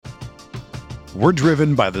We're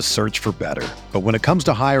driven by the search for better. But when it comes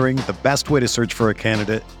to hiring, the best way to search for a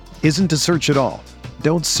candidate isn't to search at all.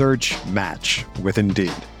 Don't search, match with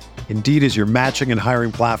Indeed. Indeed is your matching and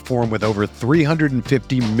hiring platform with over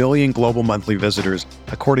 350 million global monthly visitors,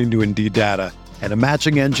 according to Indeed data, and a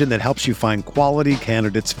matching engine that helps you find quality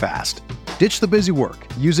candidates fast. Ditch the busy work.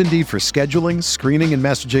 Use Indeed for scheduling, screening, and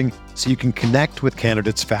messaging so you can connect with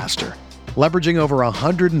candidates faster. Leveraging over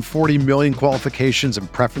 140 million qualifications and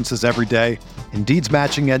preferences every day, Indeed's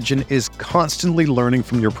matching engine is constantly learning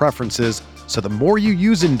from your preferences, so the more you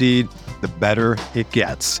use Indeed, the better it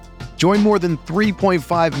gets. Join more than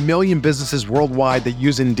 3.5 million businesses worldwide that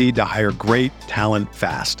use Indeed to hire great talent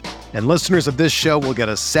fast. And listeners of this show will get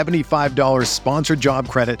a $75 sponsored job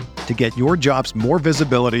credit to get your jobs more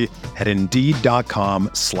visibility at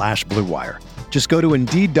Indeed.com/Blue Wire. Just go to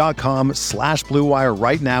Indeed.com/Blue Wire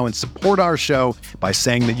right now and support our show by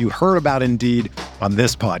saying that you heard about Indeed on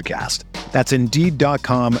this podcast. That's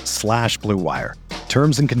Indeed.com/Blue Wire.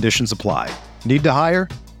 Terms and conditions apply. Need to hire?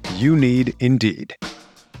 You need Indeed.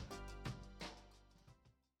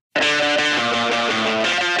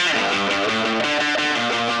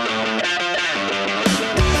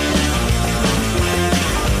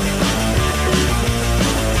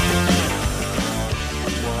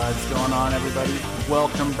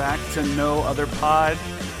 Welcome back to No Other Pod.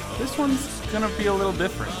 This one's gonna be a little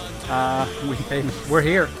different. We're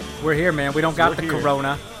here. We're here, man. We don't got the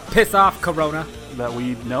corona. Piss off, corona. That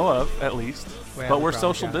we know of, at least. But we're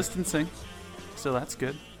social distancing, so that's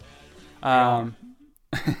good. I'm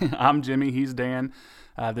Jimmy. He's Dan.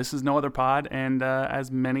 This is No Other Pod, and as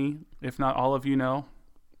many, if not all of you know,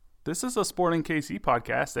 this is a Sporting KC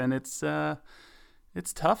podcast, and it's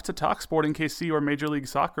tough to talk Sporting KC or Major League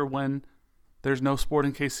Soccer when there's no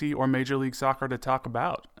Sporting KC or Major League Soccer to talk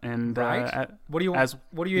about. And right? What do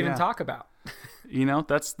you even talk about?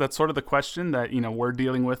 That's sort of the question that we're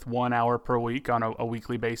dealing with 1 hour per week on a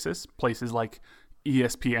weekly basis. Places like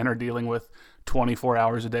ESPN are dealing with 24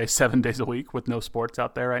 hours a day, 7 days a week with no sports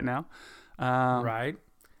out there right now. Right.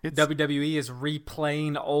 WWE is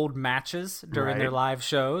replaying old matches during their live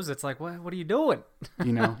shows. It's like, what are you doing?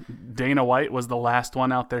 Dana White was the last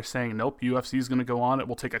one out there saying, nope, UFC is going to go on. It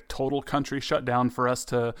will take a total country shutdown for us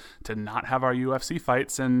to not have our UFC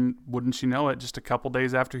fights. And wouldn't you know it, just a couple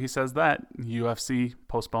days after he says that, UFC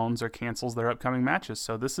postpones or cancels their upcoming matches.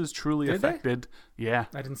 So this is truly affected. Yeah.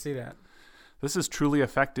 I didn't see that. This has truly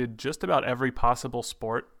affected just about every possible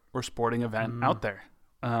sport or sporting event out there.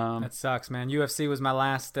 That sucks, man. UFC was my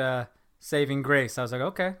last saving grace. I was like,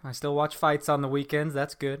 okay, I still watch fights on the weekends.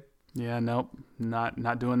 That's good. Yeah, nope,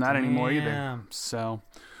 not doing that anymore either. So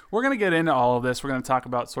we're going to get into all of this. We're going to talk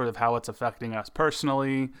about sort of how it's affecting us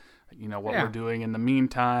personally, what we're doing in the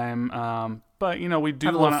meantime. But, we do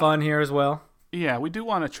have a little fun here as well. Yeah, we do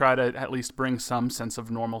want to try to at least bring some sense of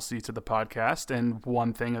normalcy to the podcast. And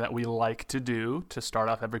one thing that we like to do to start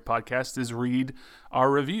off every podcast is read our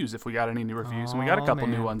reviews if we got any new reviews. And we got a couple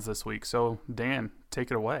new ones this week. So, Dan,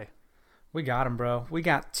 take it away. We got them, bro. We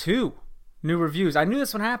got 2 new reviews. I knew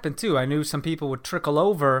this would happen, too. I knew some people would trickle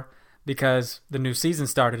over because the new season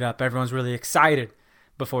started up. Everyone's really excited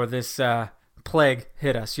before this plague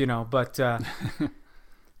hit us, But,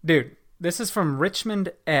 dude, this is from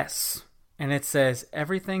Richmond S., and it says,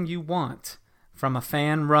 everything you want from a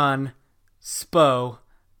fan-run SPO ...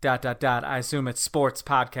 I assume it's sports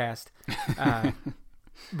podcast.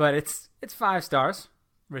 But it's 5 stars.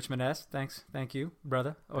 Richmond S. Thanks. Thank you,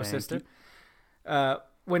 brother or sister.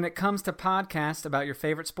 When it comes to podcasts about your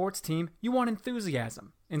favorite sports team, you want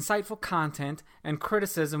enthusiasm, insightful content, and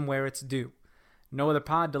criticism where it's due. No Other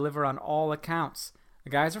Pod deliver on all accounts. The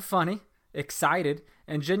guys are funny, excited,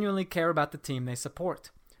 and genuinely care about the team they support.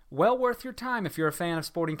 Well worth your time if you're a fan of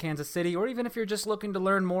Sporting Kansas City, or even if you're just looking to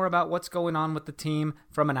learn more about what's going on with the team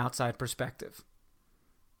from an outside perspective.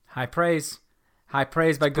 High praise by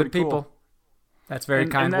good people. Cool. That's very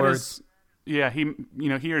kind words. He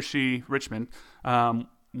or she, Richmond.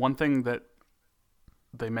 One thing that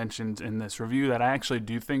they mentioned in this review that I actually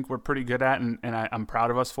do think we're pretty good at, and I'm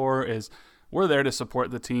proud of us for, is we're there to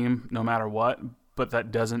support the team no matter what. But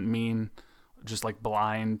that doesn't mean just like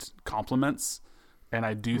blind compliments. And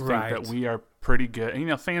I do think that we are pretty good.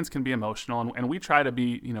 And, fans can be emotional, and we try to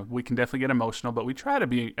be, we can definitely get emotional, but we try to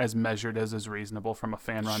be as measured as is reasonable from a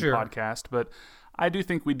fan-run podcast. But I do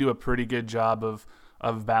think we do a pretty good job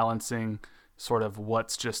of balancing sort of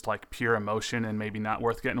what's just like pure emotion and maybe not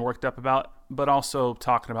worth getting worked up about, but also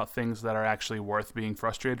talking about things that are actually worth being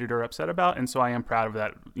frustrated or upset about. And so I am proud of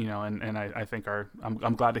that, and I think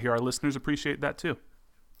I'm glad to hear our listeners appreciate that too.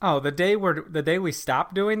 Oh, the day we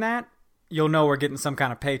stopped doing that, you'll know we're getting some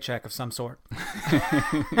kind of paycheck of some sort.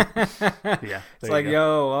 Yeah. It's like,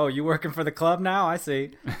 you working for the club now? I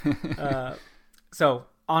see. So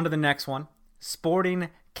on to the next one. Sporting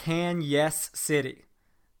Can Yes City.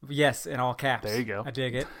 Yes, in all caps. There you go. I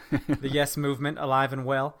dig it. The Yes movement, alive and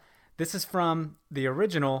well. This is from the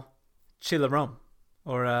original Chilarome,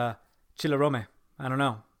 or Chilarome. I don't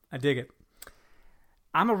know. I dig it.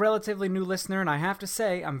 I'm a relatively new listener, and I have to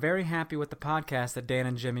say I'm very happy with the podcast that Dan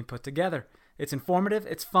and Jimmy put together. It's informative,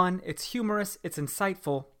 it's fun, it's humorous, it's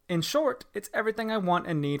insightful. In short, it's everything I want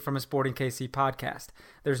and need from a Sporting KC podcast.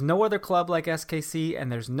 There's no other club like SKC,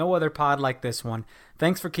 and there's no other pod like this one.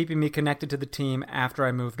 Thanks for keeping me connected to the team after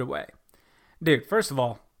I moved away. Dude, first of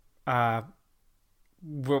all,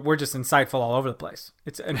 we're just insightful all over the place.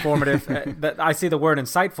 It's informative. I see the word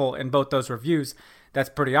insightful in both those reviews. That's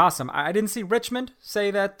pretty awesome. I didn't see Richmond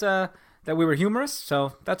say that we were humorous,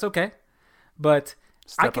 so that's okay. But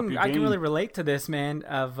I can really relate to this, man,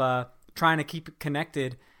 of trying to keep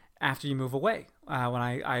connected after you move away. When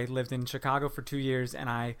I lived in Chicago for 2 years, and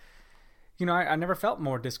I never felt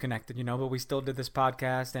more disconnected, but we still did this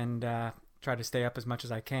podcast and try to stay up as much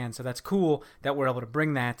as I can. So that's cool that we're able to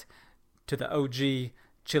bring that to the OG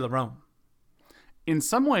Chilarome. In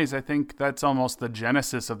some ways, I think that's almost the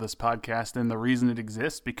genesis of this podcast and the reason it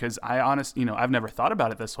exists, because I've never thought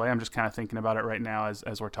about it this way. I'm just kind of thinking about it right now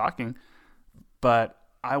as we're talking. But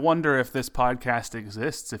I wonder if this podcast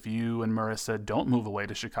exists if you and Marissa don't move away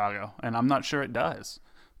to Chicago. And I'm not sure it does,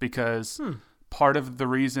 because part of the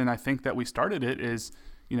reason I think that we started it is,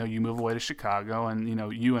 you move away to Chicago and,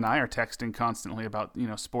 you and I are texting constantly about,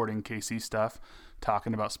 Sporting KC stuff,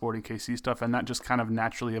 talking about Sporting KC stuff. And that just kind of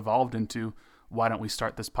naturally evolved into, why don't we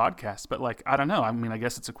start this podcast? But I don't know. I mean, I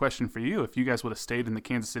guess it's a question for you. If you guys would have stayed in the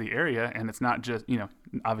Kansas City area, and it's not just,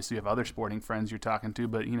 obviously you have other sporting friends you're talking to,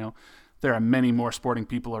 but, there are many more sporting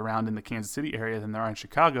people around in the Kansas City area than there are in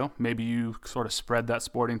Chicago. Maybe you sort of spread that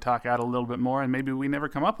sporting talk out a little bit more, and maybe we never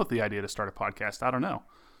come up with the idea to start a podcast. I don't know.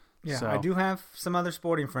 Yeah, so. I do have some other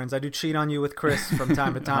sporting friends. I do cheat on you with Chris from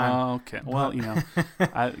time to time. Okay. Well,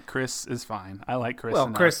 Chris is fine. I like Chris.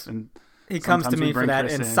 Well, Chris, and he comes to me for that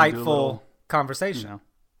insightful conversation.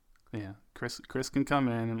 Yeah, Chris can come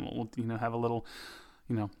in and we'll have a little,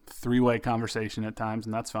 three-way conversation at times,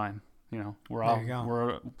 and that's fine.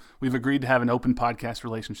 We've agreed to have an open podcast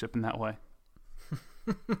relationship in that way.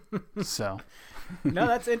 So, no,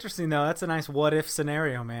 that's interesting though. That's a nice what if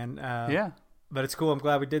scenario, man. Yeah, but it's cool. I'm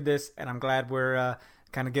glad we did this, and I'm glad we're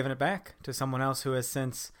kind of giving it back to someone else who has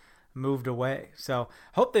since moved away. So,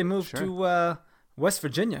 hope they move to West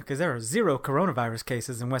Virginia, because there are 0 coronavirus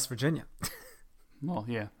cases in West Virginia. Well,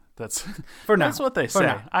 yeah. That's for now. That's what they say.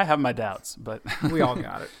 Now. I have my doubts, but we all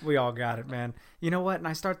got it. We all got it, man. You know what? And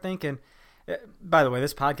I start thinking, by the way,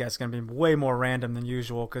 this podcast is going to be way more random than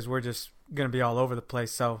usual because we're just going to be all over the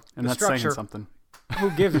place. So and the that's structure, saying something.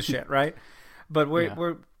 Who gives a shit, right? But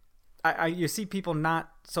you see people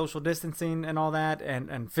not social distancing and all that,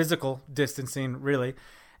 and physical distancing really,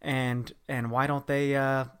 and why don't they?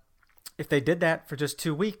 If they did that for just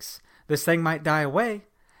 2 weeks, this thing might die away,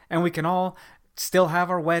 and we can all still have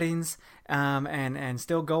our weddings and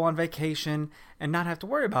still go on vacation and not have to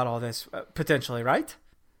worry about all this potentially, right?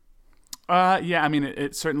 Yeah, I mean,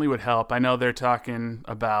 it certainly would help. I know they're talking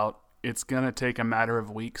about it's going to take a matter of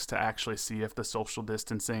weeks to actually see if the social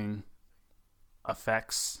distancing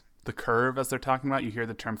affects the curve, as they're talking about. You hear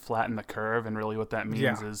the term flatten the curve, and really what that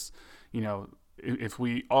means is, if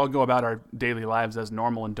we all go about our daily lives as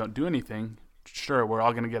normal and don't do anything, sure, we're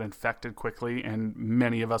all going to get infected quickly, and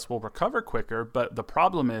many of us will recover quicker. But the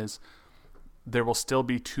problem is there will still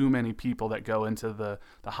be too many people that go into the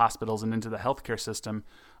hospitals and into the healthcare system,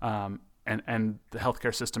 and the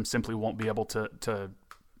healthcare system simply won't be able to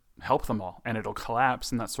help them all, and it'll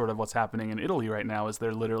collapse. And that's sort of what's happening in Italy right now, is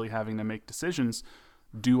they're literally having to make decisions.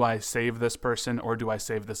 Do I save this person or do I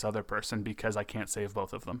save this other person, because I can't save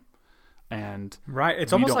both of them? And right,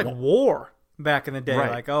 it's almost like war. Back in the day,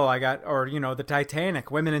 right. The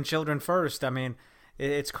Titanic, women and children first. I mean,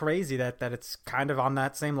 it's crazy that it's kind of on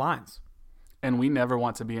that same lines. And we never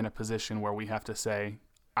want to be in a position where we have to say,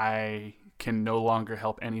 I can no longer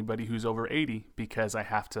help anybody who's over 80 because I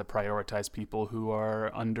have to prioritize people who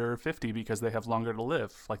are under 50 because they have longer to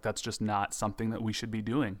live. Like, that's just not something that we should be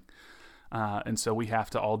doing. And so we have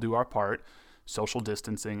to all do our part. Social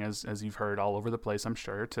distancing, as you've heard all over the place, I'm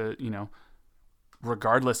sure, to,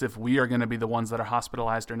 regardless if we are going to be the ones that are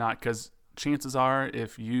hospitalized or not, because chances are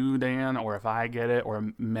if you, Dan, or if I get it,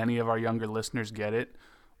 or many of our younger listeners get it,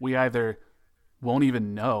 we either won't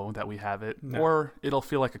even know that we have it, or it'll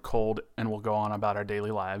feel like a cold and we'll go on about our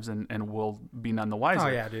daily lives and we'll be none the wiser.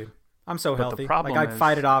 Oh, yeah, dude. I'm so But the healthy. problem Like, I'd is-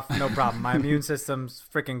 fight it off, no problem. My immune system's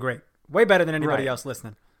freaking great. Way better than anybody Right. else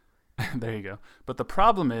listening. There you go. But the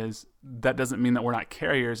problem is that doesn't mean that we're not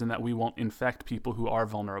carriers and that we won't infect people who are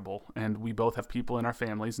vulnerable. And we both have people in our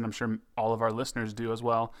families, and I'm sure all of our listeners do as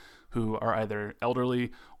well, who are either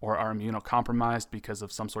elderly or are immunocompromised because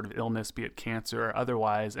of some sort of illness, be it cancer or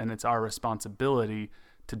otherwise. And it's our responsibility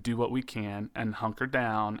to do what we can and hunker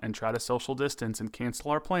down and try to social distance and cancel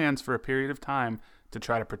our plans for a period of time to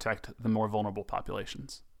try to protect the more vulnerable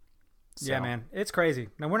populations. Yeah, So- man. It's crazy.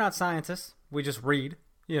 Now, we're not scientists. We just read.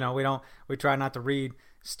 We try not to read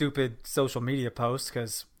stupid social media posts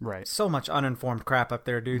because Right. so much uninformed crap up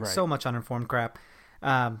there, dude. Right. So much uninformed crap.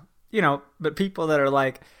 But people that are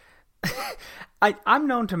like, I'm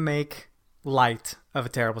known to make light of a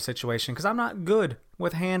terrible situation because I'm not good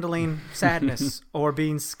with handling sadness or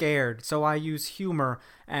being scared. So I use humor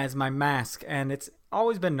as my mask, and it's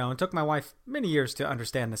always been known. It took my wife many years to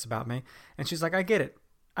understand this about me, and she's like, I get it.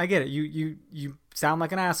 You sound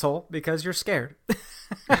like an asshole because you're scared.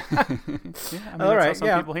 Yeah, I mean, All that's right, how some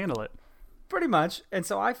yeah. people handle it. Pretty much. And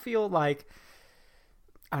so I feel like,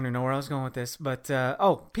 I don't even know where I was going with this, but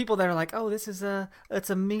people that are like, oh, it's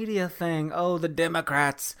a media thing. Oh, the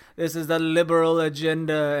Democrats, this is the liberal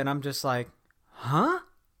agenda. And I'm just like, huh?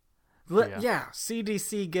 Yeah,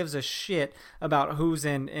 CDC gives a shit about who's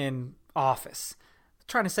in office.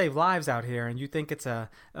 Trying to save lives out here, and you think it's a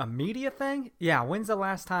media thing? Yeah, when's the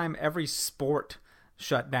last time every sport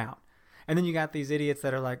shut down? And then you got these idiots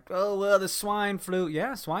that are like, oh, well, the swine flu.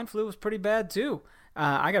 Yeah, swine flu was pretty bad too.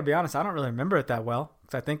 I got to be honest, I don't really remember it that well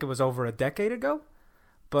because I think it was over a decade ago.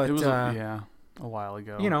 But It was a while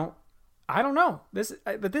ago. I don't know.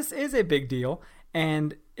 But this is a big deal,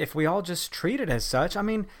 and if we all just treat it as such, I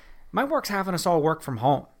mean, my work's having us all work from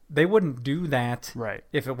home. They wouldn't do that Right.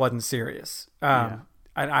 if it wasn't serious. Yeah.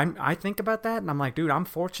 I think about that, and I'm like, dude, I'm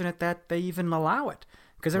fortunate that they even allow it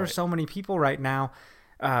because there are Right. so many people right now.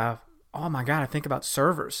 Oh my God, I think about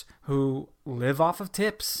servers who live off of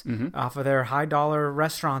tips, off of their high dollar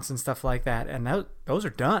restaurants and stuff like that, and those are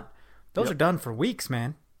done. Those Yep. are done for weeks,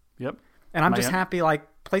 man. Yep. And I'm My just aunt- happy, like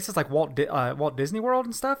places like Walt Disney World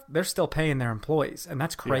and stuff, they're still paying their employees, and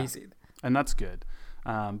that's crazy. And that's good.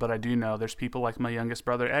 But I do know there's people like my youngest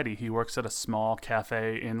brother, Eddie. He works at a small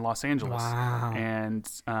cafe in Los Angeles. Wow. And,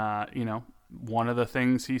 one of the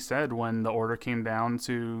things he said when the order came down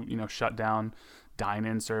to, shut down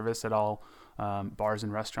dine-in service at all bars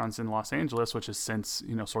and restaurants in Los Angeles, which has since,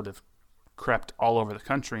 sort of crept all over the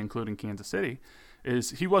country, including Kansas City,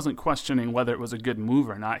 is he wasn't questioning whether it was a good move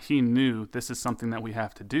or not. He knew this is something that we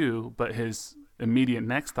have to do, but his immediate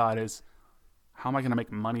next thought is, how am I going to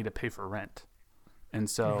make money to pay for rent? And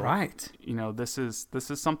so, Right. this is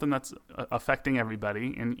something that's affecting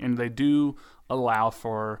everybody, and they do allow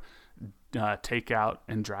for takeout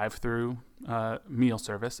and drive-through meal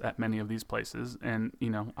service at many of these places. And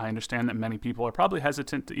I understand that many people are probably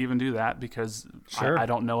hesitant to even do that because Sure. I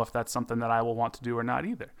don't know if that's something that I will want to do or not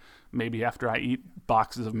either. Maybe after I eat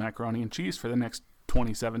boxes of macaroni and cheese for the next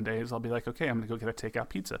 27 days, I'll be like, okay, I'm going to go get a takeout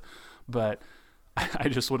pizza. But I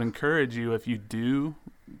just would encourage you, if you do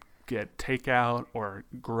get takeout or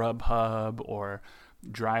Grubhub or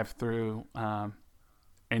drive-through,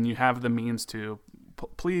 and you have the means to,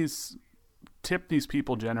 please tip these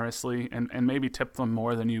people generously and maybe tip them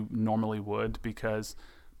more than you normally would, because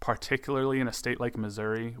particularly in a state like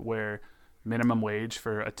Missouri where minimum wage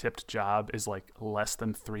for a tipped job is like less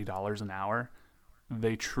than $3 an hour,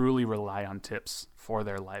 they truly rely on tips for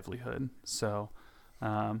their livelihood. So,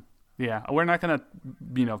 we're not going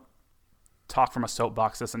to, talk from a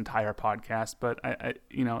soapbox this entire podcast, but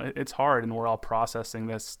it's hard, and we're all processing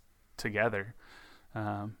this together.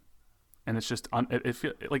 And it's just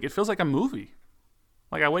it feels like a movie.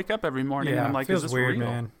 Like I wake up every morning and I'm like, it feels is this weird, real?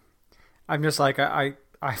 man. I'm just like,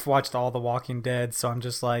 I've watched all The Walking Dead, so I'm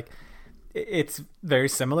just like, it's very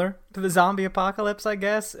similar to the zombie apocalypse, I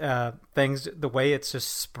guess. Things, the way it's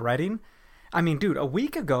just spreading. I mean, dude, a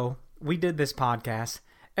week ago we did this podcast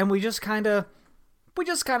and we just kind of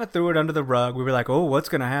threw it under the rug. We were like, oh, what's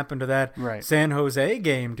going to happen to that Right. San Jose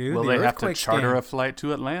game, dude? Well, The they have to Earthquakes charter game. a flight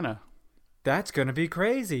to Atlanta. That's going to be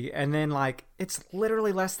crazy. And then, like, it's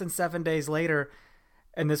literally less than 7 days later,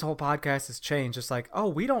 and this whole podcast has changed. It's like, oh,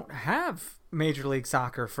 we don't have Major League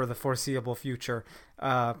Soccer for the foreseeable future.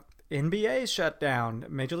 NBA shut down.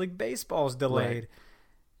 Major League Baseball's delayed. Right.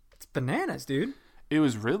 It's bananas, dude. It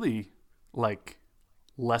was really like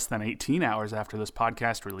less than 18 hours after this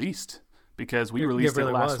podcast released, because we released really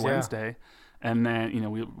it last was, yeah. Wednesday, and then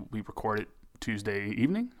we record it Tuesday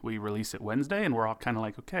evening. We release it Wednesday, and we're all kind of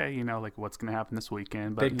like, okay, like what's going to happen this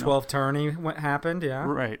weekend? But, Big 12 tourney happened, yeah.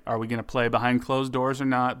 Right. Are we going to play behind closed doors or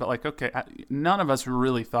not? But like, okay, none of us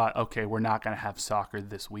really thought, okay, we're not going to have soccer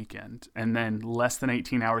this weekend. And then less than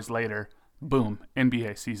 18 hours later, boom,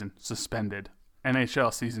 NBA season suspended.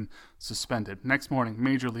 NHL season suspended. Next morning,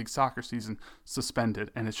 Major League Soccer season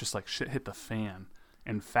suspended. And it's just like shit hit the fan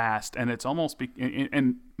and fast. And it's almost,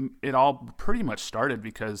 and it all pretty much started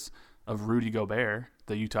because of Rudy Gobert,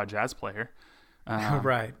 the Utah Jazz player.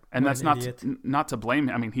 Right. And What that's an not to blame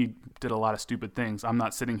him. I mean, he did a lot of stupid things. I'm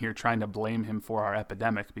not sitting here trying to blame him for our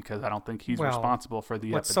epidemic because I don't think he's responsible for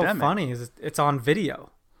the what's epidemic. What's so funny is it's on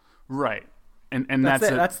video. Right. And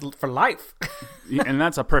that's for life. And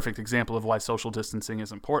that's a perfect example of why social distancing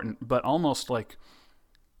is important. But almost like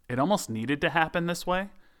it almost needed to happen this way,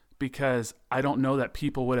 because I don't know that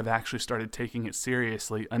people would have actually started taking it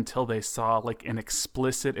seriously until they saw like an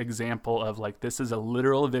explicit example of like, this is a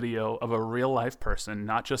literal video of a real life person,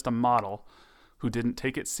 not just a model, who didn't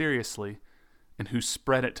take it seriously and who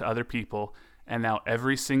spread it to other people. And now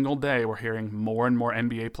every single day we're hearing more and more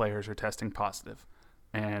NBA players are testing positive.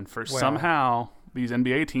 And somehow these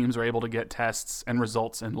NBA teams are able to get tests and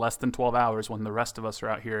results in less than 12 hours when the rest of us are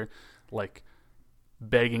out here like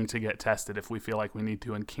begging to get tested if we feel like we need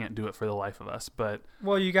to and can't do it for the life of us. But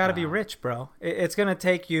well, you got to be rich, bro. It's going to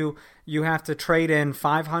take you have to trade in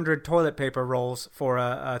 500 toilet paper rolls for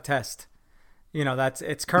a test.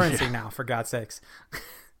 It's currency now, for God's sakes.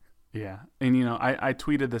 Yeah. And I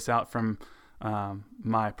tweeted this out from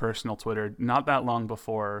my personal Twitter not that long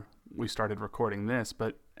before we started recording this,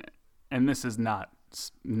 and this is not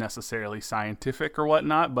necessarily scientific or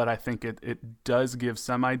whatnot, but I think it does give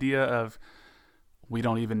some idea of we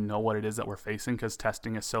don't even know what it is that we're facing because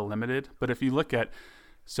testing is so limited. But if you look at,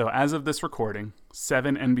 so as of this recording,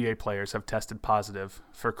 7 NBA players have tested positive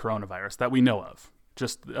for coronavirus that we know of,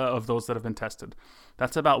 just of those that have been tested.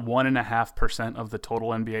 That's about 1.5% of the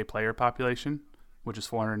total NBA player population, which is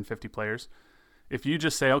 450 players. If you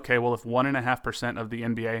just say, okay, well, if 1.5% of the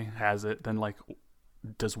NBA has it, then like,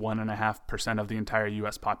 does 1.5% of the entire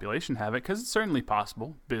U.S. population have it? Because it's certainly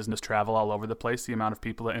possible. Business travel all over the place. The amount of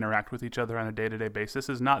people that interact with each other on a day-to-day basis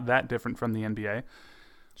is not that different from the NBA.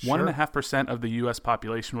 Sure. 1.5% of the U.S.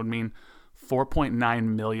 population would mean 4.9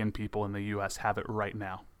 million people in the U.S. have it right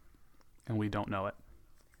now, and we don't know it.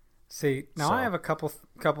 See, now I have a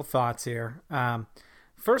couple thoughts here.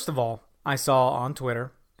 First of all, I saw on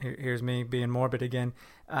Twitter, here's me being morbid again,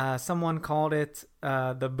 someone called it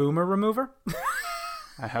the boomer remover.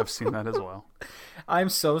 I have seen that as well. I'm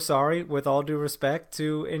so sorry, with all due respect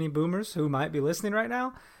to any boomers who might be listening right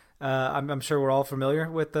now. I'm sure we're all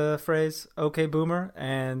familiar with the phrase, okay, boomer,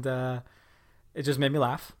 and it just made me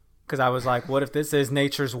laugh. Because I was like, what if this is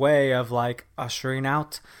nature's way of like ushering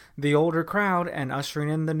out the older crowd and ushering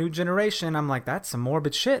in the new generation? I'm like, that's some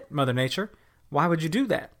morbid shit, Mother Nature. Why would you do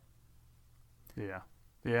that? Yeah.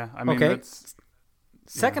 Yeah. I mean, okay.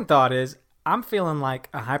 Second thought is, I'm feeling like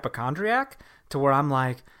a hypochondriac to where I'm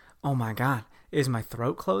like, oh my God, is my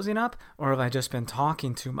throat closing up or have I just been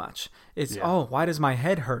talking too much? Why does my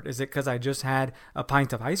head hurt? Is it because I just had a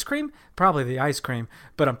pint of ice cream? Probably the ice cream,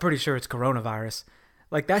 but I'm pretty sure it's coronavirus.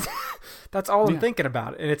 Like that's all I'm thinking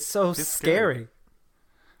about. And it's scary.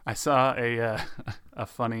 I saw a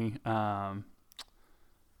funny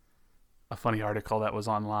article that was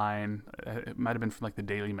online. It might have been from like the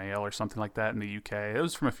Daily Mail or something like that in the UK. It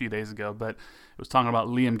was from a few days ago, but it was talking about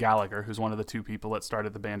Liam Gallagher, who's one of the 2 people that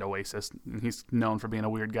started the band Oasis. And he's known for being a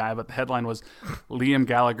weird guy, but the headline was Liam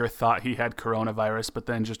Gallagher thought he had coronavirus, but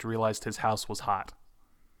then just realized his house was hot.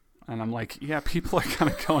 And I'm like, yeah, people are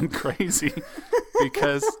kind of going crazy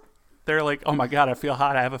because they're like, oh my God, I feel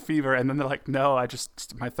hot. I have a fever. And then they're like, no,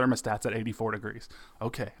 my thermostat's at 84 degrees.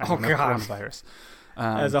 Okay. I don't have coronavirus.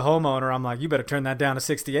 As a homeowner, I'm like, you better turn that down to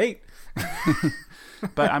 68.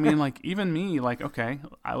 But I mean, like, even me, like, okay,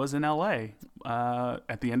 I was in LA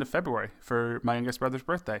at the end of February for my youngest brother's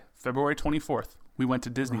birthday, February 24th. We went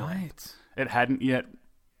to Disneyland. Right. It hadn't yet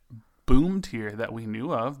boomed here that we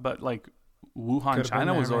knew of, but like Wuhan,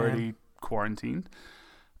 China was already quarantined.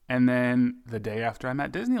 And then the day after I'm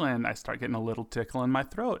at Disneyland, I start getting a little tickle in my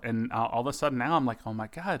throat. And all of a sudden now I'm like, oh my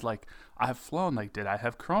God, like I've flown. Like, did I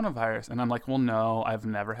have coronavirus? And I'm like, well, no, I've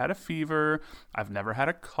never had a fever. I've never had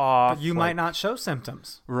a cough. But you might not show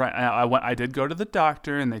symptoms. Right. I did go to the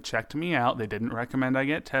doctor and they checked me out. They didn't recommend I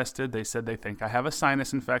get tested. They said they think I have a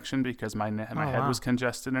sinus infection because my head was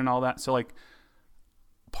congested and all that. So like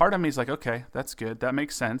part of me is like, okay, that's good. That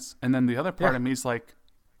makes sense. And then the other part of me is like,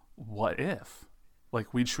 what if?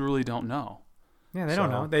 Like, we truly don't know. Yeah, they don't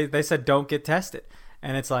know. They said don't get tested.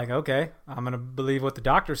 And it's like, okay, I'm going to believe what the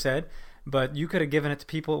doctor said. but you could have given it to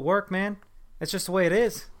people at work, man. It's just the way it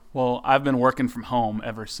is. Well, I've been working from home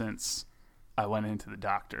ever since I went into the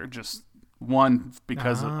doctor. Just one,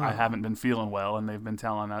 because I haven't been feeling well, and they've been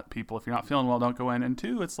telling people, if you're not feeling well, don't go in. And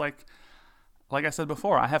two, it's like I said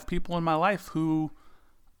before, I have people in my life who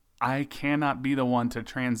I cannot be the one to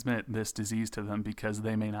transmit this disease to them because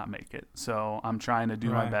they may not make it. So I'm trying to do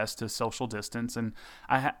my best to social distance. And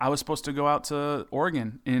I was supposed to go out to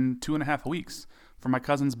Oregon in 2.5 weeks for my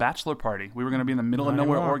cousin's bachelor party. We were going to be in the middle of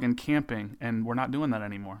nowhere, Oregon, camping, and we're not doing that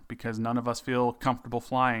anymore because none of us feel comfortable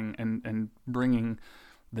flying and bringing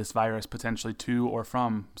this virus potentially to or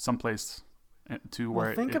from someplace to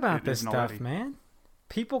where think about this stuff, man.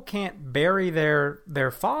 People can't bury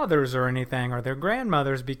their fathers or anything or their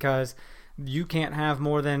grandmothers because you can't have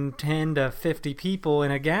more than 10 to 50 people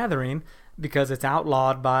in a gathering because it's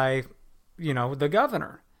outlawed by, the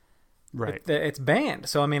governor. Right. It's banned.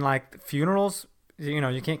 So, I mean, like funerals,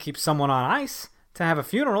 you can't keep someone on ice to have a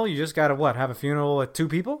funeral. You just got to, have a funeral with 2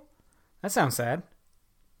 people? That sounds sad.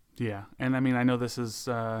 Yeah. And I mean, I know this is,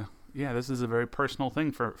 this is a very personal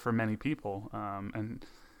thing for many people. And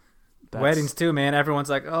weddings too, man. Everyone's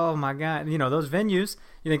like, oh my God. Those venues,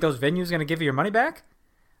 you think those venues are going to give you your money back?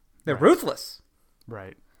 They're ruthless.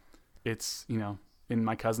 Right. It's, in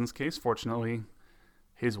my cousin's case, fortunately,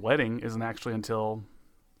 his wedding isn't actually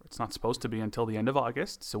it's not supposed to be until the end of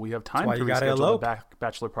August. So we have time to reschedule the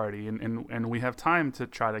bachelor party and we have time to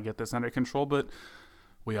try to get this under control. But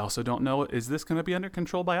we also don't know, is this going to be under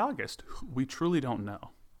control by August? We truly don't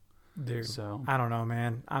know. Dude, so I don't know,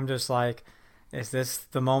 man. I'm just like, is this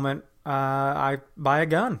the moment I buy a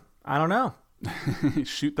gun? I don't know.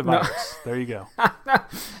 Shoot the virus. No. There you go.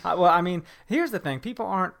 Well, I mean, here's the thing. People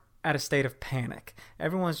aren't at a state of panic.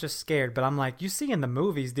 Everyone's just scared. But I'm like, you see in the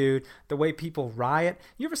movies, dude, the way people riot.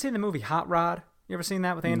 You ever seen the movie Hot Rod? You ever seen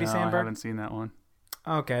that with Andy Samberg? No, I haven't seen that one.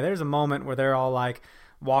 Okay, there's a moment where they're all like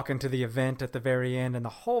walking to the event at the very end, and the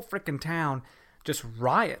whole freaking town just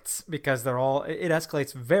riots because it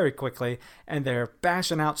escalates very quickly, and they're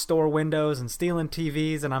bashing out store windows and stealing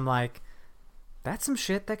TVs, and I'm like, that's some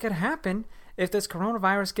shit that could happen if this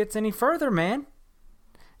coronavirus gets any further, man.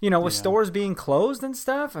 With stores being closed and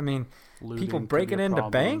stuff. I mean, looting, people breaking into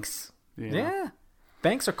banks. Yeah.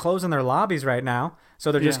 Banks are closing their lobbies right now,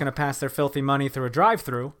 so they're just going to pass their filthy money through a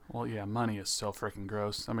drive-through. Well, yeah, money is so freaking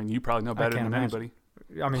gross. I mean, you probably know better than anybody.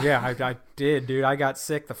 I mean, yeah, I did, dude. I got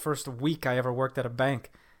sick the first week I ever worked at a bank.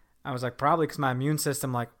 I was like, probably because my immune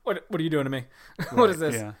system, like, what are you doing to me? What is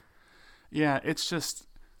this? Yeah,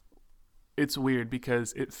 it's weird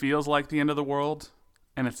because it feels like the end of the world,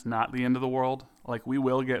 and it's not the end of the world. Like, we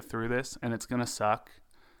will get through this, and it's going to suck.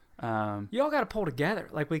 You all got to pull together.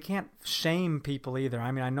 Like, we can't shame people either.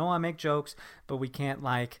 I mean, I know I make jokes, but we can't,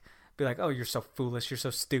 like, be like, oh, you're so foolish, you're so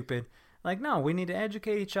stupid. Like, no, we need to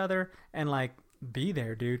educate each other and, like, be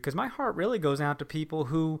there, dude. Because my heart really goes out to people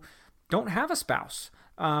who don't have a spouse,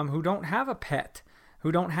 who don't have a pet,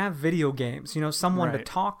 who don't have video games, someone to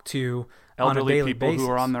talk to on a daily basis. Elderly people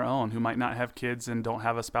who are on their own, who might not have kids and don't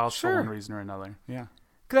have a spouse for one reason or another. Yeah.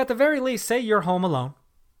 Because at the very least, say you're home alone,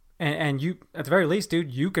 and you, at the very least,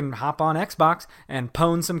 dude, you can hop on Xbox and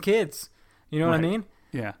pone some kids. You know what I mean?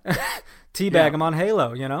 Yeah. Teabag them on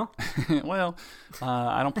Halo, Well,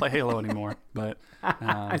 I don't play Halo anymore, but...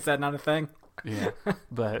 Is that not a thing? Yeah,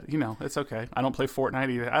 but, it's okay. I don't play Fortnite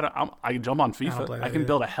either. I jump on FIFA. I can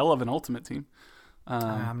build a hell of an ultimate team.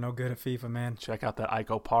 I'm no good at FIFA, man. Check out that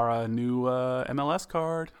Iko Para new MLS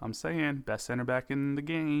card. I'm saying, best center back in the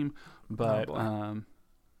game. But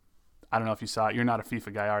I don't know if you saw it. You're not a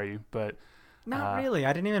FIFA guy, are you? But not really.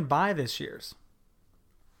 I didn't even buy this year's.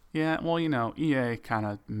 Yeah, well, EA kind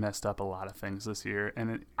of messed up a lot of things this year.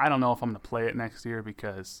 And I don't know if I'm going to play it next year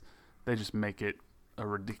because they just make it a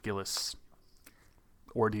ridiculous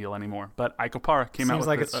ordeal anymore. But Iko Para came out with... Seems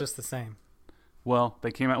like it's just the same. Well,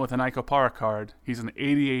 they came out with an Iko Para card. He's an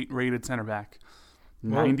 88 rated center back,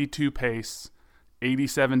 92 pace,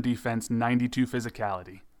 87 defense, 92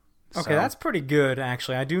 physicality. Okay, that's pretty good,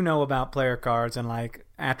 actually. I do know about player cards and like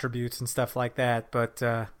attributes and stuff like that, but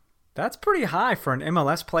that's pretty high for an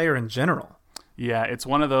MLS player in general. Yeah, it's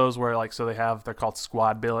one of those where they're called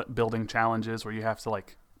squad building challenges where you have to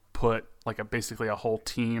put basically a whole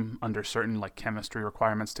team under certain chemistry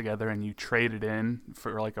requirements together, and you trade it in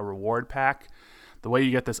for a reward pack. The way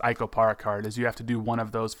you get this Iko Para card is you have to do one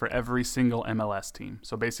of those for every single MLS team.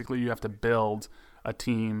 So basically you have to build a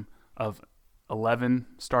team of 11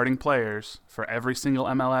 starting players for every single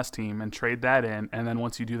MLS team and trade that in, and then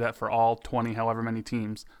once you do that for all 20 however many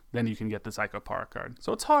teams, then you can get this Iko Para card.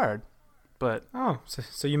 So it's hard, but... Oh,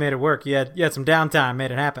 so you made it work. You had some downtime,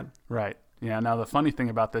 made it happen. Right. Yeah, now the funny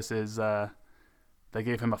thing about this is they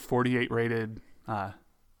gave him a 48 rated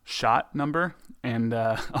shot number, and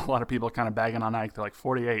a lot of people are kind of bagging on Ike. They're like,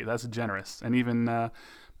 48, that's generous. And even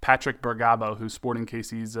Patrick Bergabo, who's Sporting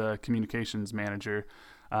KC's communications manager,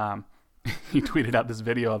 he tweeted out this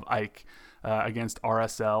video of Ike against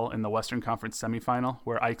RSL in the Western Conference semifinal,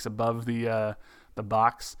 where Ike's above the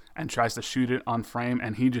box and tries to shoot it on frame,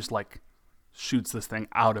 and he just like shoots this thing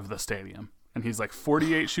out of the stadium. And he's like,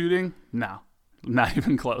 48 shooting? No, not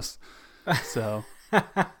even close. So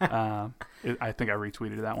I think I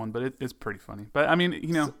retweeted that one, but it's pretty funny. But I mean,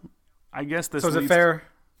 you know, I guess this. So is it fair?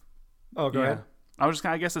 Oh, go ahead.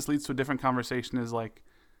 I guess this leads to a different conversation. Is like,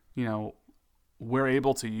 you know, we're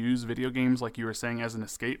able to use video games, like you were saying, as an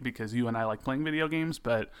escape because you and I like playing video games,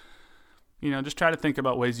 but you know, just try to think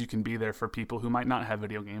about ways you can be there for people who might not have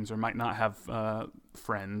video games or might not have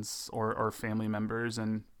friends or family members,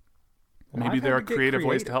 and maybe there are creative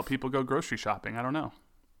ways to help people go grocery shopping. I don't know.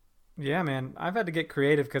 Yeah, man. I've had to get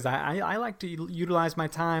creative because I like to utilize my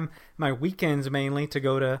time, my weekends mainly, to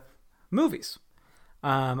go to movies.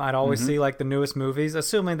 I'd always see like the newest movies,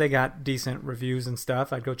 assuming they got decent reviews and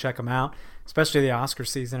stuff. I'd go check them out, especially the Oscar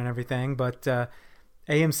season and everything. But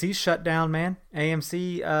AMC shut down, man.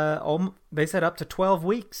 AMC, they said up to 12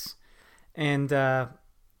 weeks. And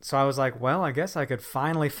so I was like, well, I guess I could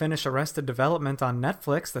finally finish Arrested Development on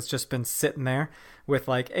Netflix. That's just been sitting there with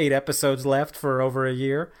like 8 episodes left for over a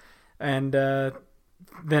year. And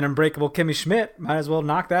then Unbreakable Kimmy Schmidt, might as well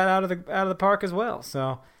knock that out of the park as well.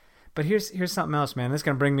 So, but here's something else, man. This is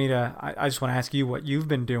gonna bring me to. I just want to ask you what you've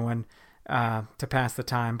been doing to pass the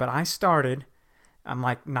time. But I'm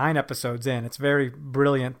like 9 episodes in. It's very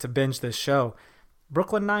brilliant to binge this show,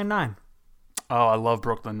 Brooklyn Nine-Nine. Oh, I love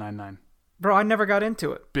Brooklyn Nine-Nine. Bro, I never got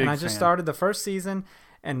into it. Big I just started the first season,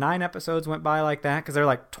 and 9 episodes went by like that because they're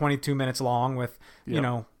like 22 minutes long with you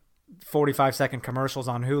know 45-second commercials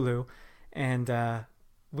on Hulu, and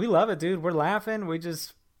we love it, dude. We're laughing. We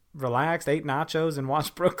just relaxed, ate nachos, and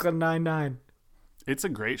watched Brooklyn Nine-Nine. It's a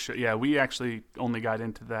great show. Yeah, we actually only got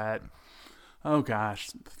into that, 4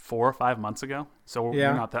 or 5 months ago. So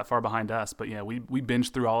we're not that far behind us. But yeah, we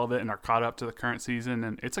binged through all of it and are caught up to the current season,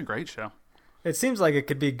 and it's a great show. It seems like it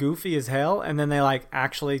could be goofy as hell, and then they like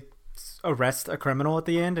actually arrest a criminal at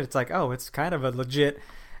the end, and it's like, oh, it's kind of a legit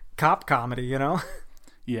cop comedy, you know?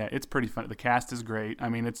 Yeah, it's pretty fun. The cast is great. I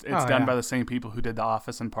mean, it's done by the same people who did The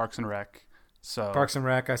Office and Parks and Rec. So Parks and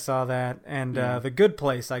Rec, I saw that, and The Good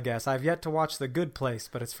Place. I guess I've yet to watch The Good Place,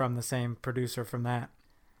 but it's from the same producer from that.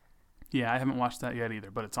 Yeah, I haven't watched that yet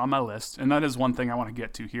either, but it's on my list, and that is one thing I want to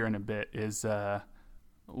get to here in a bit. Is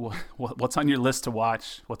what's on your list to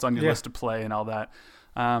watch, what's on your list to play, and all that.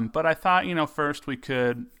 But I thought, first we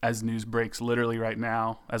could, as news breaks literally right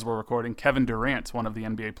now as we're recording, Kevin Durant's one of the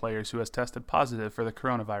NBA players who has tested positive for the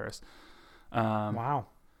coronavirus. Wow.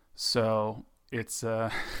 So it's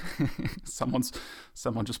someone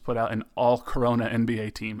just put out an all Corona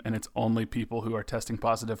NBA team, and it's only people who are testing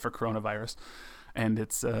positive for coronavirus, and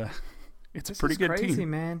it's a pretty good team. Crazy,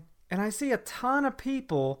 man. And I see a ton of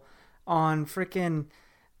people on freaking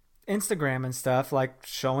Instagram and stuff like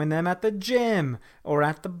showing them at the gym or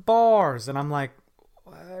at the bars, and I'm like,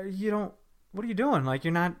 what are you doing? Like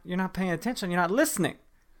you're not paying attention, you're not listening.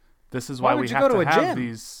 This is why we have to have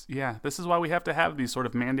these. Yeah, this is why we have to have these sort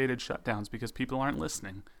of mandated shutdowns, because people aren't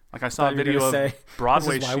listening. Like I saw a video of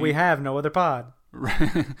Broadway. This is why we have no other pod.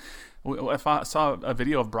 I saw a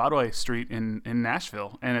video of Broadway Street in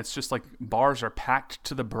Nashville, and it's just like bars are packed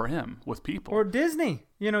to the brim with people. Or Disney.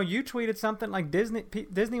 You tweeted something like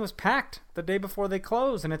Disney was packed the day before they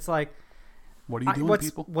closed, and it's like, what are you doing,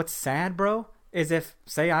 people? What's sad, bro, is if,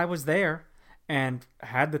 say, I was there and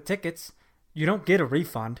had the tickets, you don't get a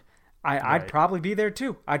refund. I'd probably be there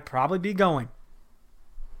too. I'd probably be going.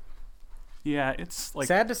 Yeah, it's like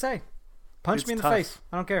sad to say. Punch me in the face.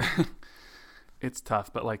 I don't care. It's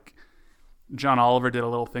tough, but like John Oliver did a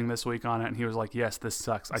little thing this week on it, and he was like, yes, this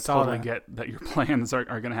sucks. I totally get that your plans are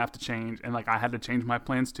going to have to change. And like I had to change my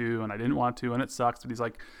plans too, and I didn't want to, and it sucks. But he's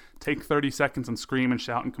like, take 30 seconds and scream and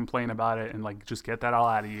shout and complain about it, and like just get that all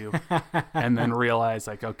out of you, and then realize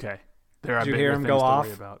like, okay, there are bigger things to worry about. Did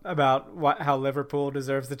you hear him go off about how Liverpool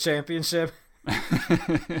deserves the championship?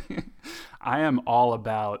 I am all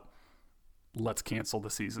about let's cancel the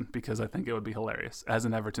season, because I think it would be hilarious as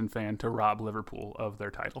an Everton fan to rob Liverpool of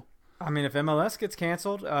their title. I mean, if MLS gets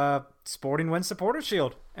canceled, Sporting wins Supporter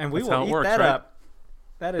Shield, and we will eat that up.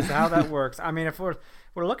 That is how that works. I mean, if we're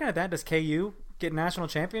looking at that, does KU get national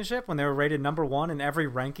championship when they were rated number 1 in every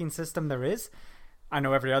ranking system there is? I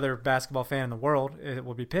know every other basketball fan in the world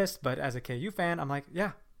will be pissed, but as a KU fan, I'm like,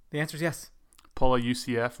 yeah, the answer is yes. Pull a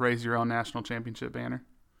UCF, raise your own national championship banner.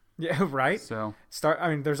 Yeah, right. So I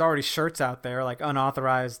mean, there's already shirts out there, like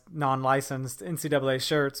unauthorized, non-licensed NCAA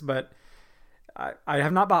shirts, but I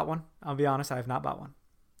have not bought one. I'll be honest, I have not bought one.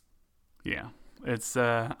 yeah, it's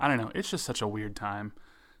I don't know. It's just such a weird time.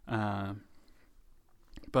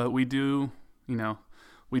 But we do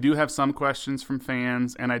have some questions from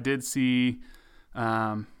fans, and I did see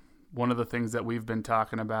one of the things that we've been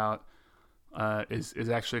talking about is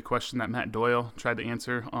actually a question that Matt Doyle tried to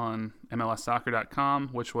answer on MLSsoccer.com,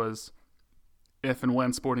 which was, if and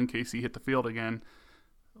when Sporting KC hit the field again,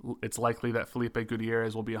 it's likely that Felipe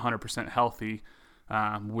Gutierrez will be 100% healthy.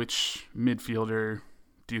 Which midfielder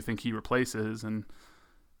do you think he replaces? And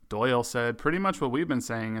Doyle said pretty much what we've been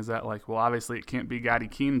saying is that, like, well, obviously it can't be Gadi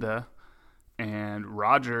Kinda, and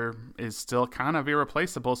Roger is still kind of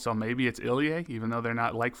irreplaceable, so maybe it's Ilie, even though they're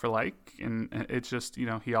not like for like. And it's just,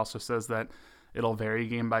 he also says that it'll vary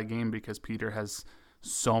game by game because Peter has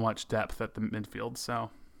so much depth at the midfield. So,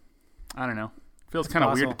 I don't know. Feels kind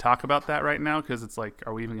of weird to talk about that right now because it's like,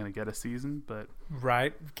 are we even going to get a season? But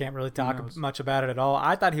right. Can't really talk much about it at all.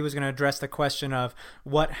 I thought he was going to address the question of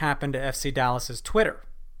what happened to FC Dallas's Twitter.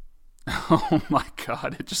 Oh, my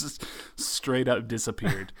God. It just straight up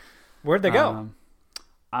disappeared. Where'd they go?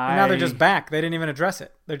 Now they're just back. They didn't even address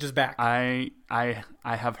it. They're just back. I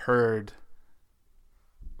have heard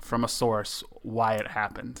from a source why it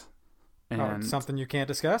happened. And something you can't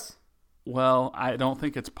discuss? Well, I don't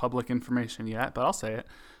think it's public information yet, but I'll say it.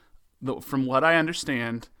 From what I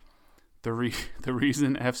understand, the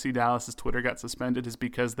reason FC Dallas's Twitter got suspended is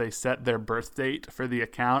because they set their birth date for the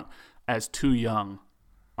account as too young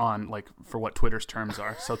for what Twitter's terms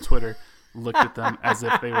are. So Twitter looked at them as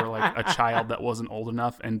if they were like a child that wasn't old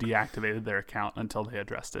enough and deactivated their account until they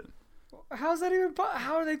addressed it. How's that even?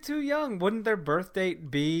 How are they too young? Wouldn't their birth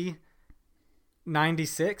date be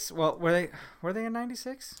 96? Well, were they in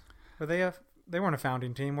 96? They weren't a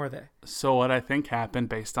founding team, were they? So what I think happened,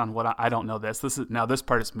 based on what I don't know this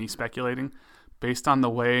part is me speculating. Based on the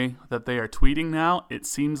way that they are tweeting now, it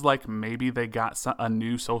seems like maybe they got a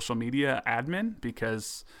new social media admin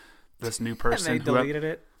because this new person and they deleted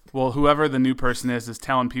it. Well, whoever the new person is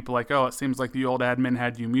telling people like, oh, it seems like the old admin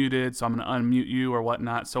had you muted, so I'm going to unmute you or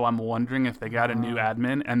whatnot. So I'm wondering if they got a new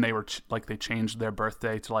admin and they were they changed their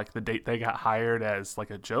birthday to like the date they got hired as like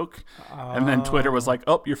a joke. And then Twitter was like,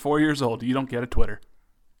 oh, you're 4 years old. You don't get a Twitter.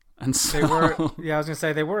 And so they were, I was going to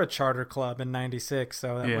say they were a charter club in 96,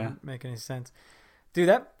 so that wouldn't make any sense. Dude,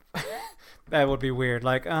 that would be weird.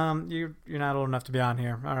 Like, you're not old enough to be on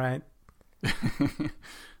here. All right.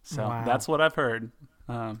 So that's what I've heard.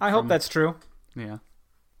 I hope that's true. Yeah,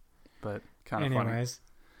 but kind of funny.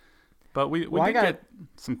 But we did get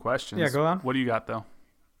some questions. Yeah, go on. What do you got though?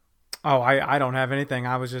 Oh, I don't have anything.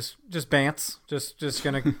 I was just bants. Just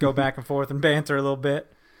gonna go back and forth and banter a little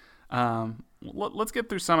bit. Let's get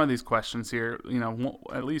through some of these questions here.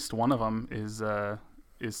 At least one of them is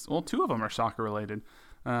two of them are soccer related.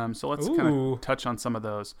 So let's kind of touch on some of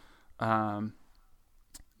those.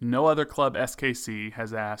 No Other Club SKC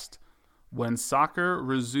has asked, when soccer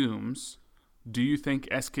resumes, do you think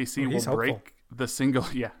SKC will break the single?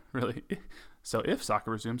 Yeah, really. So if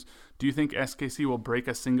soccer resumes, do you think SKC will break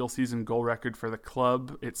a single season goal record for the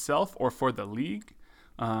club itself or for the league?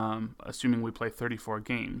 Assuming we play 34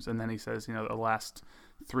 games. And then he says, the last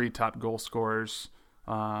three top goal scorers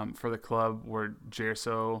for the club were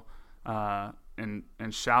Gerso and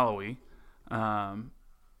Shallowy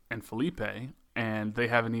and Felipe. And they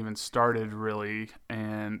haven't even started really.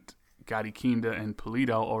 And Gadi Kinda and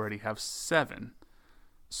Pulido already have 7.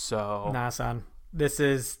 So nah, son, this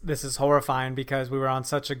is horrifying because we were on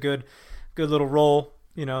such a good little roll.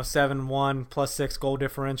 7-1 plus 6 goal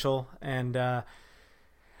differential, and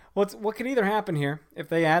what can either happen here if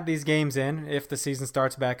they add these games in? If the season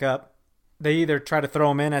starts back up, they either try to throw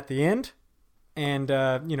them in at the end, and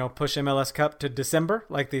push MLS Cup to December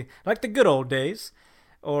like the good old days,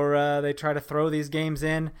 or they try to throw these games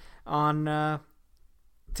in on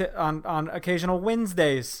occasional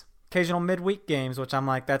Wednesdays, occasional midweek games, which I'm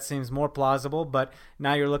like, that seems more plausible. But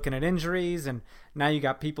now you're looking at injuries, and now you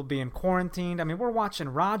got people being quarantined. I mean, we're watching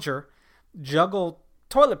Roger juggle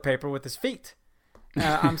toilet paper with his feet.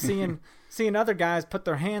 I'm seeing other guys put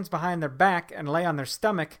their hands behind their back and lay on their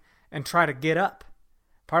stomach and try to get up.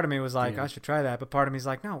 Part of me was like, I should try that, but part of me is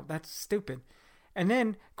like, no, that's stupid. And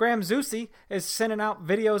then Graham Zusi is sending out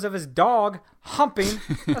videos of his dog humping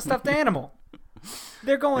a stuffed animal.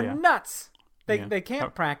 They're going nuts. They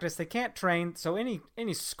can't practice. They can't train. So any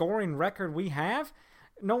scoring record we have,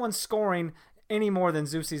 no one's scoring any more than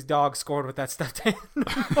Zusi's dog scored with that stuffed animal.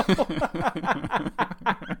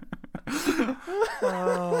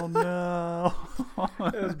 Oh, no.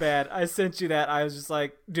 It was bad. I sent you that. I was just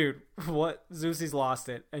like, dude, what? Zusi's lost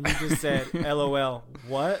it. And you just said, LOL.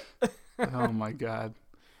 What? Oh, my God.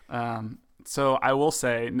 So I will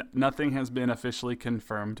say nothing has been officially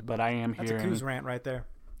confirmed, but I am That's hearing. a Kuz rant right there.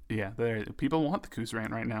 Yeah, people want the Kuz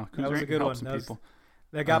rant right now. Kuz That was a rant good one. helps people.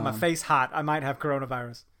 That got my face hot. I might have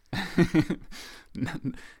coronavirus.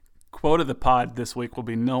 Quote of the pod this week will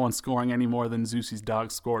be no one scoring any more than Zusi's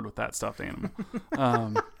dog scored with that stuffed animal.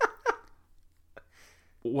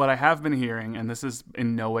 What I have been hearing, and this is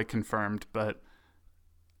in no way confirmed, but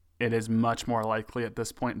it is much more likely at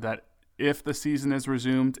this point that if the season is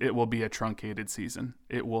resumed, it will be a truncated season.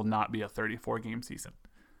 It will not be a 34-game season.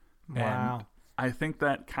 Wow. And I think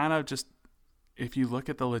that kind of just, if you look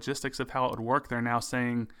at the logistics of how it would work, they're now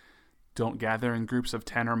saying don't gather in groups of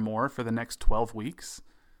 10 or more for the next 12 weeks.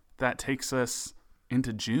 That takes us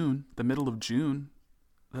into June, the middle of June.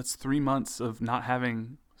 That's 3 months of not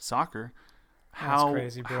having soccer. That's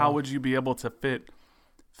crazy, bro. How would you be able to fit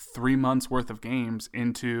 3 months worth of games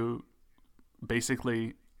into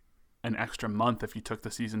basically an extra month if you took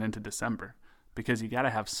the season into December? Because you got to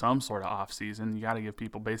have some sort of off season. You got to give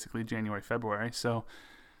people basically January, February. So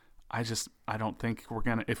I don't think we're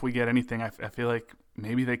going to, if we get anything, I feel like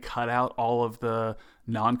maybe they cut out all of the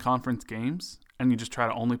non-conference games and you just try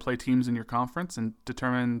to only play teams in your conference and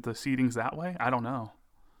determine the seedings that way. I don't know.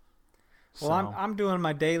 Well, I'm doing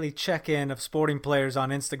my daily check-in of sporting players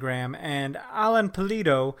on Instagram, and Alan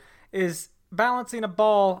Pulido is balancing a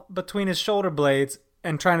ball between his shoulder blades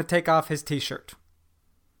and trying to take off his T-shirt.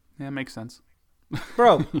 Yeah, it makes sense.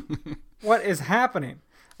 Bro, what is happening?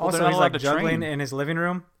 Also, they're not he's allowed like to juggling train. in his living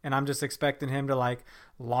room, and I'm just expecting him to like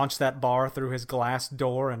launch that bar through his glass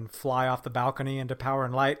door and fly off the balcony into Power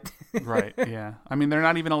and Light. Right, yeah. I mean, they're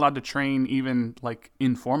not even allowed to train even like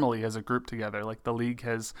informally as a group together. Like the league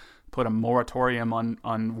has put a moratorium on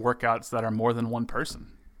workouts that are more than one person.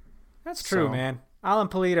 That's true, man. Alan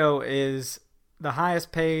Pulido is the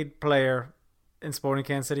highest paid player in Sporting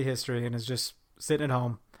Kansas City history and is just sitting at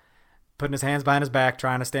home, putting his hands behind his back,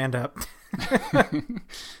 trying to stand up.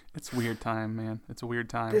 It's a weird time, man. It's a weird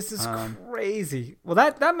time. This is crazy. Well,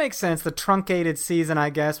 that makes sense. The truncated season,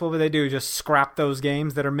 I guess. What would they do? Just scrap those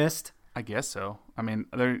games that are missed? I guess so. I mean,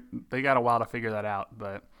 they got a while to figure that out,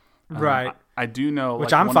 but right. I do know,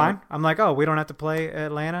 which like, I'm fine. I'm like, oh, we don't have to play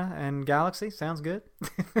Atlanta and Galaxy. Sounds good.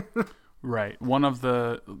 Right. One of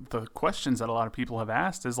the questions that a lot of people have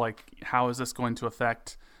asked is like, how is this going to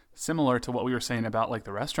affect, similar to what we were saying about like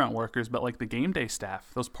the restaurant workers, but like the game day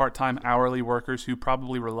staff, those part-time hourly workers who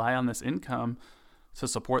probably rely on this income to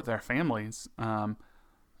support their families.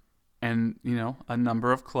 And, you know, a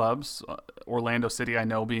number of clubs, Orlando City, I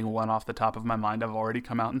know being one off the top of my mind, have already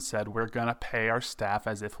come out and said, we're going to pay our staff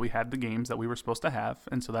as if we had the games that we were supposed to have.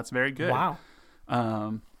 And so that's very good. Wow.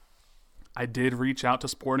 I did reach out to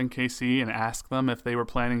Sporting KC and ask them if they were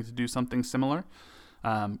planning to do something similar.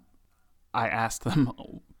 I asked them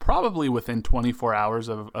probably within 24 hours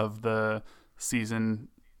of the season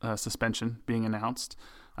suspension being announced.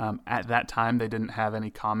 At that time, they didn't have any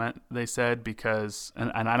comment, they said, because,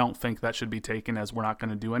 and I don't think that should be taken as we're not going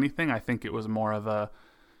to do anything. I think it was more of a,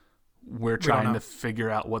 we're trying to figure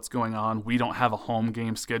out what's going on. We don't have a home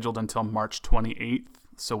game scheduled until March 28th,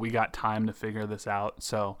 so we got time to figure this out.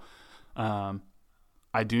 So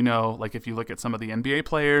I do know, like, if you look at some of the NBA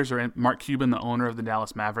players, or Mark Cuban, the owner of the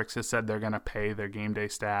Dallas Mavericks, has said they're going to pay their game day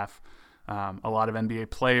staff. A lot of NBA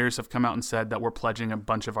players have come out and said that we're pledging a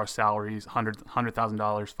bunch of our salaries, $100,000,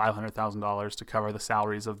 $500,000 to cover the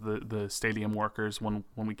salaries of the stadium workers when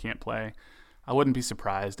we can't play. I wouldn't be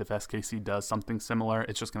surprised if SKC does something similar.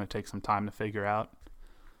 It's just going to take some time to figure out.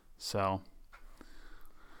 So,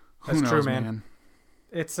 that's knows, true, man.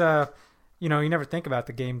 It's you know, you never think about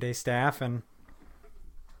the game day staff and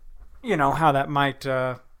you know how that might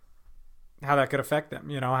how that could affect them.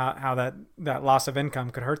 You know how that loss of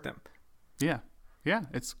income could hurt them. Yeah.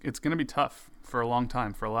 It's going to be tough for a long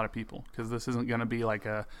time for a lot of people, because this isn't going to be like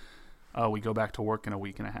we go back to work in a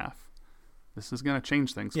week and a half. This is going to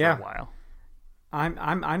change things for a while.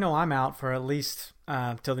 I know I'm out for at least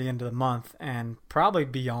till the end of the month and probably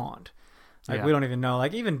beyond. Like we don't even know.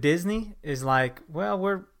 Like even Disney is like, well,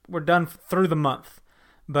 we're done through the month,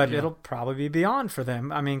 but it'll probably be beyond for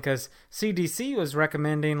them. I mean, because CDC was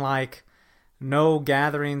recommending like no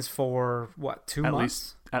gatherings for what, 2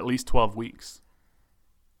 months? At least 12 weeks.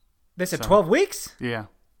 They said 12 weeks? Yeah.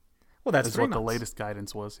 Well, that's 3 what months. the latest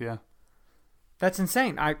guidance was. Yeah. That's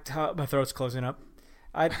insane. My throat's closing up.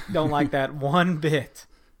 I don't like that one bit.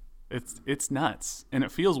 It's nuts, and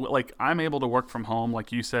it feels like I'm able to work from home,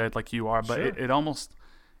 like you said, like you are, but it almost,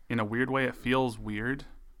 in a weird way, it feels weird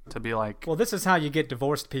to be like, well, this is how you get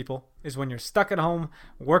divorced, people, is when you're stuck at home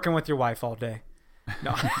working with your wife all day.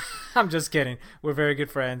 No, I'm just kidding. We're very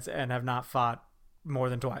good friends and have not fought more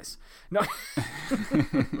than twice. No.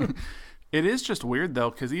 It is just weird,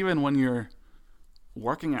 though, because even when you're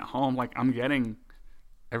working at home, like, I'm getting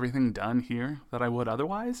everything done here that I would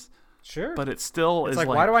otherwise. Sure. But it still it's is like,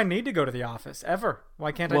 why do I need to go to the office ever?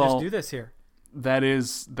 Why can't I just do this here? That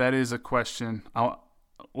is a question.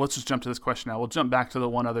 Let's just jump to this question now. We'll jump back to the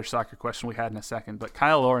one other soccer question we had in a second. But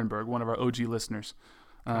Kyle Orenberg, one of our OG listeners,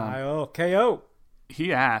 KO.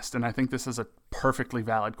 He asked, and I think this is a perfectly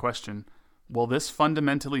valid question, will this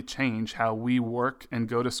fundamentally change how we work and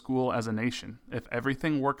go to school as a nation? If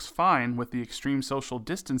everything works fine with the extreme social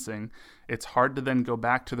distancing, it's hard to then go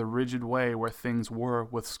back to the rigid way where things were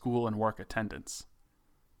with school and work attendance.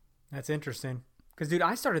 That's interesting. Because, dude,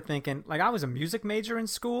 I started thinking, like, I was a music major in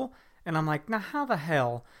school, and I'm like, now how the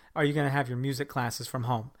hell are you going to have your music classes from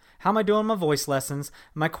home? How am I doing my voice lessons,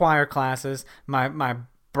 my choir classes, my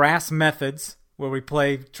brass methods, where we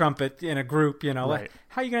play trumpet in a group, you know? Right. Like,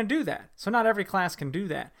 how are you going to do that? So not every class can do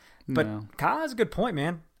that. But No. Kyle has a good point,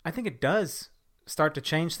 man. I think it does start to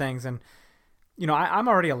change things. And, you know, I'm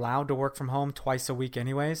already allowed to work from home twice a week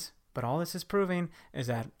anyways. But all this is proving is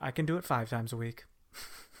that I can do it 5 times a week.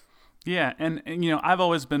 Yeah, and you know, I've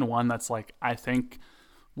always been one that's like, I think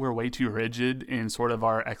we're way too rigid in sort of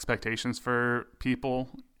our expectations for people.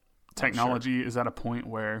 Technology is at a point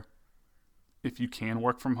where if you can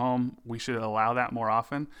work from home, we should allow that more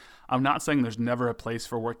often. I'm not saying there's never a place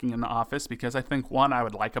for working in the office, because I think, one, I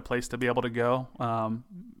would like a place to be able to go,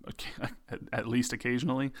 at least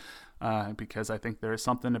occasionally, because I think there is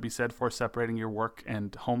something to be said for separating your work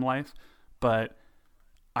and home life. But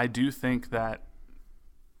I do think that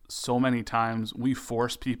so many times we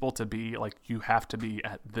force people to be like, you have to be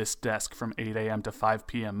at this desk from 8 a.m. to 5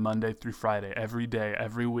 p.m. Monday through Friday, every day,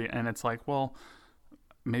 every week. And it's like, well,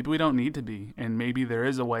 maybe we don't need to be. And maybe there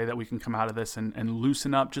is a way that we can come out of this and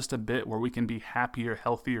loosen up just a bit, where we can be happier,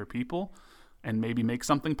 healthier people and maybe make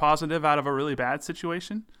something positive out of a really bad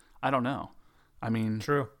situation. I don't know. I mean,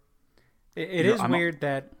 true. It is weird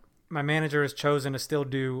that my manager has chosen to still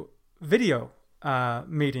do video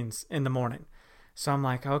meetings in the morning. So I'm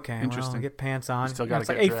like, okay, well, I'll get pants on. Still it's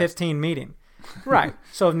like get 8:15 meeting. Right.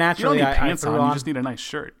 So naturally, you don't need I pants threw on. on. You just need a nice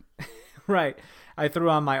shirt. Right. I threw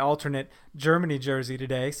on my alternate Germany jersey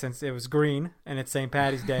today since it was green and it's St.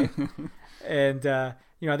 Patty's Day. And,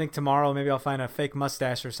 you know, I think tomorrow maybe I'll find a fake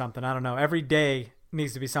mustache or something. I don't know. Every day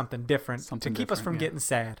needs to be something different to keep us from getting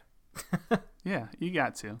sad. Yeah, you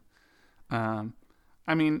got to.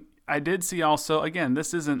 I mean, I did see also, again,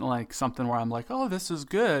 this isn't like something where I'm like, oh, this is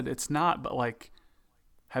good. It's not, but like,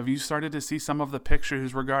 have you started to see some of the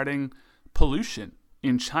pictures regarding pollution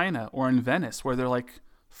in China or in Venice, where they're like,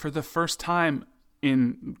 for the first time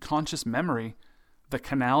in conscious memory, the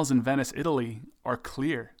canals in Venice, Italy are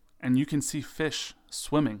clear, and you can see fish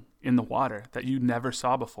swimming in the water that you never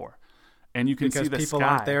saw before. And you can see the people sky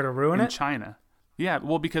aren't there to ruin in it? China. Yeah,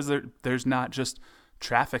 well, because there's not just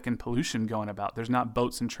traffic and pollution going about. There's not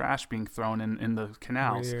boats and trash being thrown in the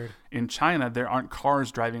canals. Weird. In China, there aren't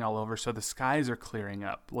cars driving all over, so the skies are clearing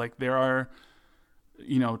up. Like, there are,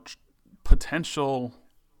 you know, potential,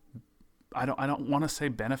 I don't want to say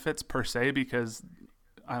benefits per se, because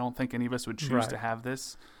I don't think any of us would choose to have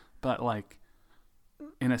this, but like,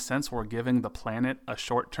 in a sense, we're giving the planet a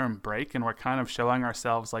short-term break, and we're kind of showing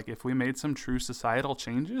ourselves, like, if we made some true societal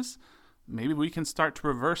changes, maybe we can start to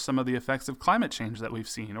reverse some of the effects of climate change that we've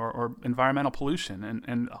seen, or environmental pollution.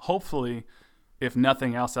 And hopefully, if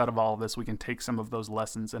nothing else out of all of this, we can take some of those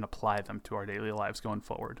lessons and apply them to our daily lives going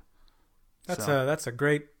forward. That's a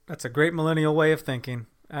great millennial way of thinking.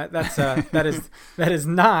 That is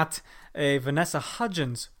not a Vanessa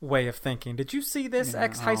Hudgens way of thinking. Did you see this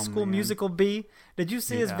ex-High School Musical B? Did you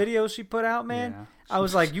see his video she put out, man? Yeah. I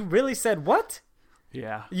was like, you really said what?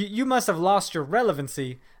 Yeah. You must have lost your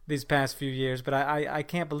relevancy these past few years, but I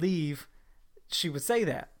can't believe she would say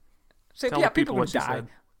that. People would die.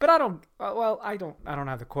 But I don't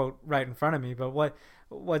have the quote right in front of me, but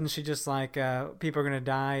wasn't she just like, people are going to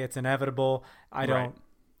die, it's inevitable, I don't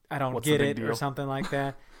What's get the it big deal? or something like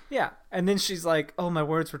that. Yeah. And then she's like, oh, my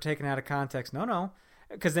words were taken out of context. No.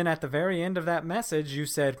 Because then at the very end of that message, you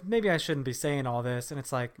said, maybe I shouldn't be saying all this. And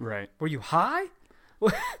it's like, right. Were you high?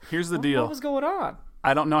 Here's the deal. What was going on?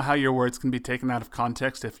 I don't know how your words can be taken out of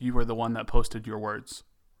context if you were the one that posted your words.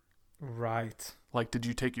 Right. Like, did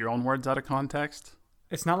you take your own words out of context?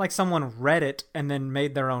 It's not like someone read it and then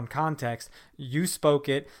made their own context. You spoke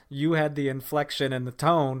it. You had the inflection and the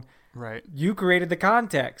tone. Right. You created the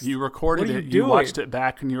context. You recorded it. You watched it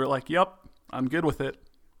back, and you were like, "Yep, I'm good with it."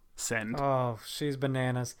 Send. Oh, she's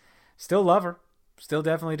bananas. Still love her. Still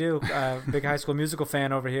definitely do. Big High School Musical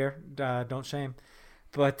fan over here. Don't shame.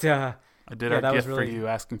 But I did our gift really... for you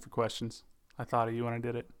asking for questions. I thought of you when I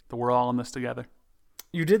did it. That we're all in this together.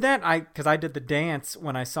 You did that? Because I did the dance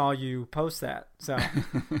when I saw you post that. So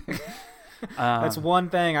that's one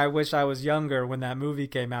thing. I wish I was younger when that movie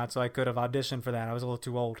came out so I could have auditioned for that. I was a little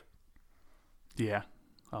too old. Yeah.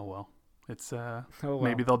 Oh, well. It's well.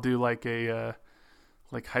 Maybe they'll do like a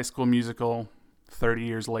like High School Musical 30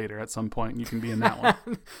 years later at some point. You can be in that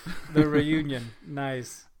one. The reunion.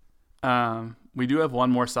 Nice. We do have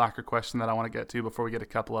one more soccer question that I want to get to before we get a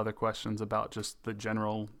couple other questions about just the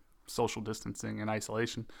general social distancing and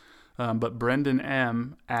isolation. But Brendan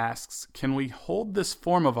M. asks, can we hold this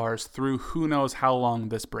form of ours through who knows how long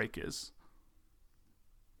this break is?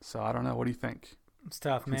 So I don't know. What do you think? It's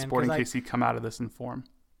tough, man. Can Sporting KC come out of this in form?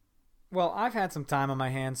 Well, I've had some time on my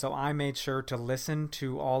hands, so I made sure to listen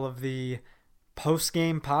to all of the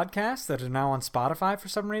post-game podcasts that are now on Spotify for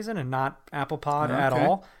some reason and not Apple Pod at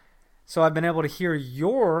all. So I've been able to hear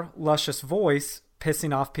your luscious voice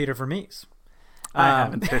pissing off Peter Vermees. I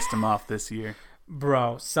haven't pissed him off this year.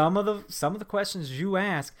 Bro, some of the questions you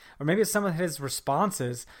ask, or maybe some of his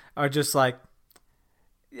responses are just like,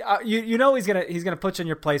 you know he's gonna put you in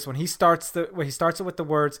your place when he starts it with the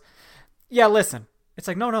words, "Yeah, listen." It's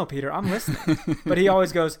like, no, Peter, I'm listening. But he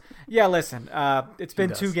always goes, "Yeah, listen. It's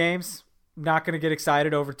been 2 games. Not gonna get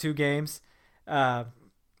excited over 2 games."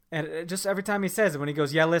 And just every time he says it, when he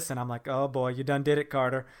goes, "Yeah, listen," I'm like, "Oh boy, you done did it,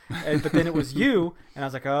 Carter." But then it was you, and I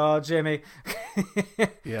was like, "Oh, Jimmy."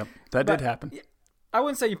 Yeah, that did happen. I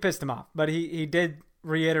wouldn't say you pissed him off, but he did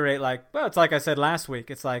reiterate, like, well, it's like I said last week.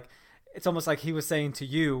 It's like, it's almost like he was saying to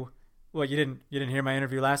you, "Well, you didn't hear my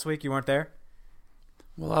interview last week? You weren't there?"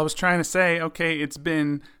 Well, I was trying to say, okay, it's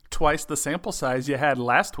been twice the sample size you had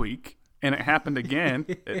last week, and it happened again.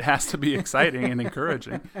 It has to be exciting and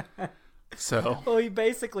encouraging. So, well, he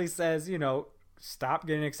basically says, stop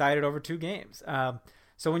getting excited over 2 games.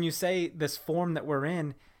 So when you say this form that we're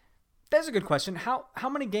in, that's a good question. How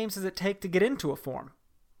many games does it take to get into a form?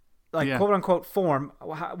 Like, quote unquote form,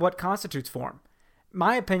 what constitutes form?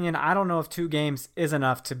 My opinion, I don't know if 2 games is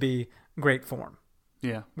enough to be great form.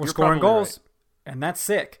 Yeah. We're scoring goals, and that's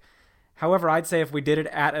sick. However, I'd say if we did it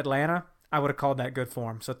at Atlanta, I would have called that good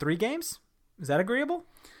form. So 3 games? Is that agreeable?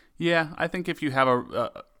 Yeah, I think if you have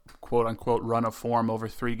a quote-unquote run of form over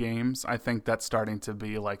 3 games, I think that's starting to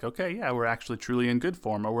be like, okay, yeah, we're actually truly in good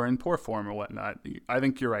form, or we're in poor form, or whatnot. I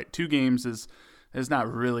think you're right. 2 games is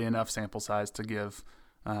not really enough sample size to give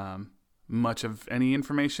much of any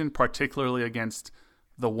information, particularly against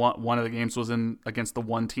the one of the games was in against the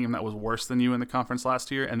one team that was worse than you in the conference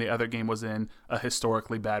last year, and the other game was in a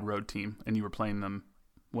historically bad road team, and you were playing them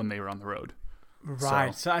when they were on the road.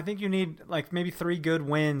 Right. So I think you need like maybe 3 good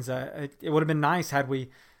wins. It would have been nice had we,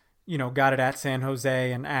 got it at San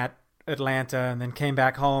Jose and at Atlanta, and then came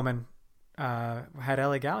back home and had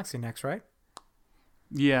LA Galaxy next, right?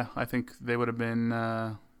 Yeah, I think they would have been,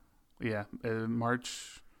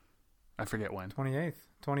 March. I forget when.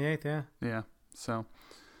 28th, yeah. Yeah. So,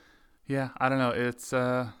 yeah, I don't know. It's.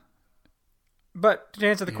 But to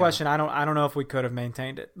answer the question, I don't know if we could have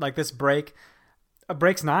maintained it. Like this break. A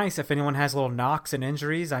break's nice if anyone has little knocks and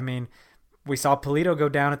injuries. I mean, we saw Polito go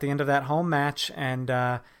down at the end of that home match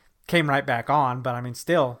and came right back on. But, I mean,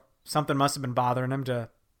 still, something must have been bothering him to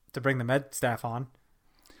bring the med staff on.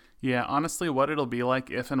 Yeah, honestly, what it'll be like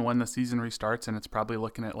if and when the season restarts, and it's probably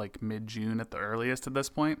looking at like mid-June at the earliest at this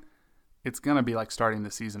point, it's going to be like starting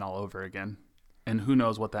the season all over again. And who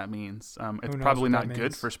knows what that means. It's probably not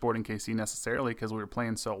good for Sporting KC necessarily because we were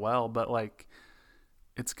playing so well, but like...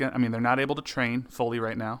 they're not able to train fully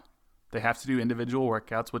right now. They have to do individual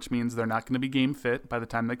workouts, which means they're not going to be game fit by the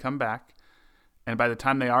time they come back. And by the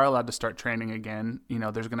time they are allowed to start training again,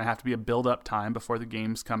 there's going to have to be a build-up time before the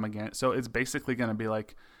games come again. So it's basically going to be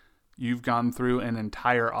like you've gone through an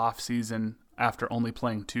entire off-season after only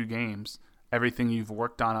playing 2 games. Everything you've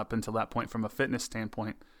worked on up until that point from a fitness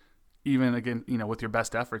standpoint, even again, with your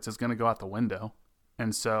best efforts, is going to go out the window.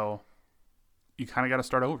 And so you kind of got to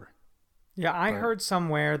start over. Yeah, I heard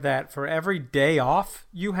somewhere that for every day off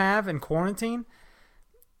you have in quarantine,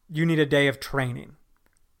 you need a day of training.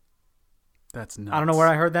 That's nuts. I don't know where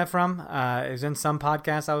I heard that from. It was in some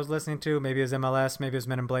podcast I was listening to. Maybe it was MLS, maybe it was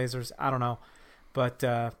Men in Blazers. I don't know. But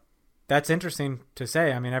that's interesting to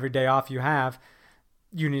say. I mean, every day off you have,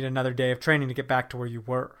 you need another day of training to get back to where you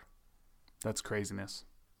were. That's craziness.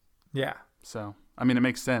 Yeah. So, I mean, it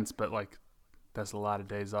makes sense, but like that's a lot of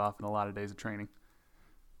days off and a lot of days of training.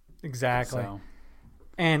 Exactly. So.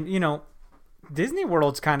 And, Disney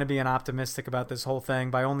World's kind of being optimistic about this whole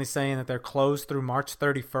thing by only saying that they're closed through March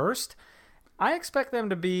 31st. I expect them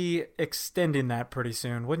to be extending that pretty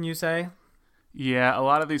soon, wouldn't you say? Yeah, a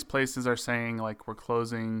lot of these places are saying, like, we're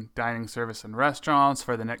closing dining service and restaurants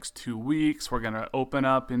for the next 2 weeks. We're going to open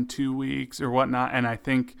up in 2 weeks or whatnot. And I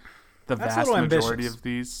think the That's vast a little majority ambitious. of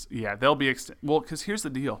these, yeah, they'll be well, because here's the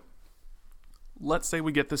deal. Let's say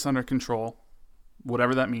we get this under control,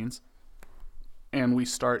 whatever that means, and we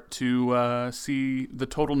start to see the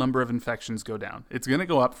total number of infections go down. It's going to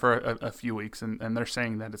go up for a few weeks, and they're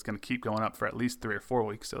saying that it's going to keep going up for at least 3 or 4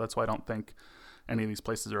 weeks. So that's why I don't think any of these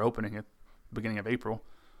places are opening at the beginning of April.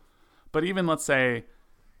 But even, let's say,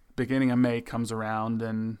 beginning of May comes around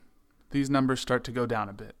and these numbers start to go down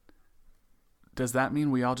a bit. Does that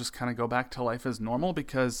mean we all just kind of go back to life as normal?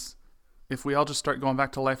 Because if we all just start going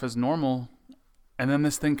back to life as normal and then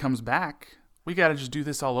this thing comes back, we got to just do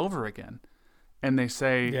this all over again. And they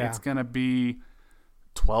say it's going to be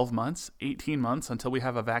 12 months, 18 months until we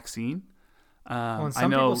have a vaccine. Well, and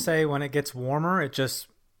some people say when it gets warmer, it's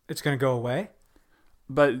going to go away.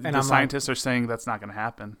 But the scientists are saying that's not going to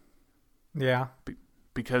happen. Yeah.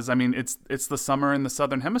 Because, I mean, it's the summer in the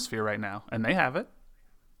southern hemisphere right now, and they have it.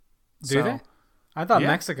 Do they? I thought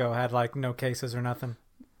Mexico had, like, no cases or nothing.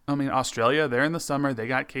 I mean, Australia, they're in the summer. They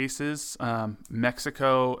got cases.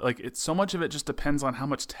 Mexico, like, it's so much of it just depends on how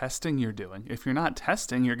much testing you're doing. If you're not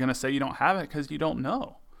testing, you're going to say you don't have it because you don't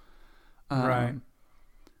know. Right.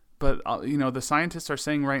 But, the scientists are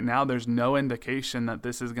saying right now there's no indication that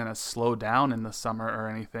this is going to slow down in the summer or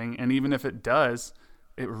anything. And even if it does,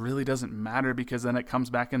 it really doesn't matter because then it comes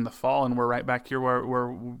back in the fall and we're right back here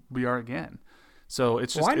where we are again. So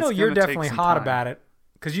it's just. Well, I know you're definitely hot about it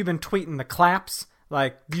because you've been tweeting the claps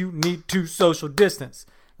like you need to social distance.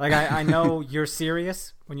 Like I know you're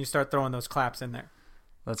serious when you start throwing those claps in there.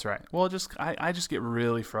 That's right. Well, I just get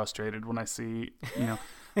really frustrated when I see,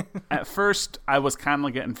 at first I was kind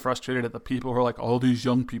of getting frustrated at the people who are like, all these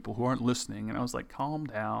young people who aren't listening. And I was like, calm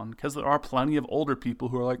down. Because there are plenty of older people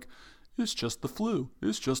who are like, it's just the flu.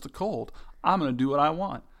 It's just a cold. I'm going to do what I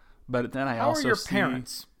want. But then How are your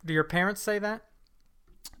parents? Do your parents say that?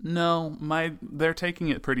 No, they're taking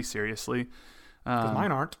it pretty seriously. Because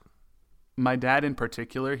mine aren't. My dad in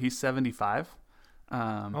particular, he's 75.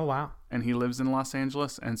 Oh, wow. And he lives in Los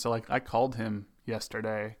Angeles. And so, like, I called him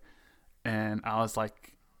yesterday and I was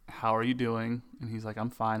like, how are you doing? And he's like, I'm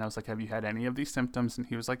fine. I was like, have you had any of these symptoms? And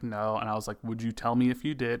he was like, no. And I was like, would you tell me if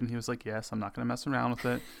you did? And he was like, yes, I'm not going to mess around with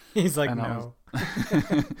it. He's like, and no.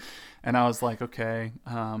 And I was like, okay.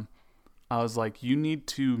 I was like, you need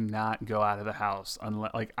to not go out of the house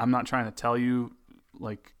unless, like, I'm not trying to tell you,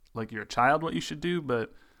 like you're a child what you should do,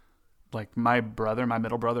 but like my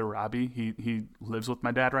middle brother, Robbie, he lives with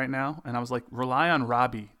my dad right now. And I was like, rely on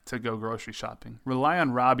Robbie to go grocery shopping. Rely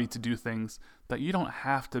on Robbie to do things that you don't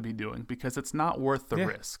have to be doing because it's not worth the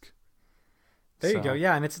risk. There you go.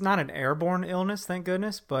 Yeah. And it's not an airborne illness, thank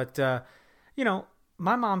goodness. But,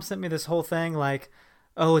 my mom sent me this whole thing like,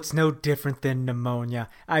 oh, it's no different than pneumonia.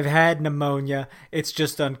 I've had pneumonia. It's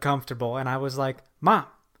just uncomfortable. And I was like, Mom,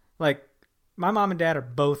 like my mom and dad are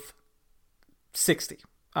both 60.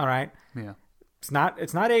 All right. Yeah. It's not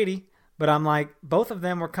 80, but I'm like, both of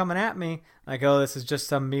them were coming at me like, oh, this is just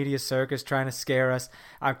some media circus trying to scare us.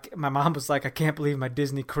 My mom was like, I can't believe my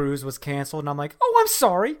Disney cruise was canceled. And I'm like, oh, I'm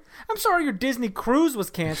sorry. I'm sorry your Disney cruise was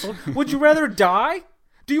canceled. Would you rather die?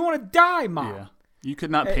 Do you want to die, Mom? Yeah. You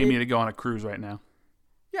could not pay me to go on a cruise right now.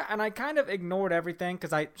 Yeah, and I kind of ignored everything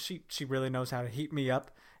because she really knows how to heat me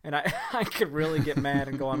up, and I could really get mad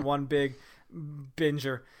and go on one big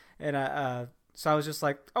binger, and so I was just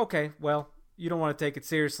like, okay, well, you don't want to take it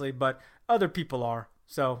seriously, but other people are,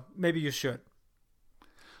 so maybe you should.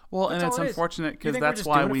 Well, that's and it's unfortunate because that's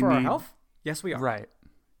why we our need. Health? Yes, we are. Right.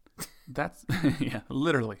 That's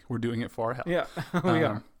literally, we're doing it for our health. Yeah, we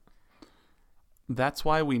are. That's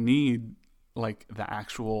why we need like the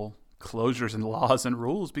actual closures and laws and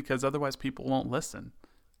rules because otherwise people won't listen.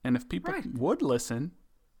 And if people would listen,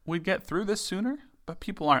 we'd get through this sooner, but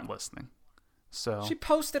people aren't listening. So she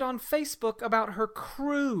posted on Facebook about her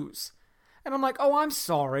cruise. And I'm like, oh, I'm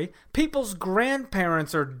sorry. People's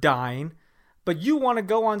grandparents are dying, but you want to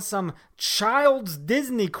go on some child's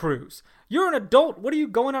Disney cruise. You're an adult. What are you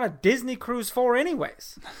going on a Disney cruise for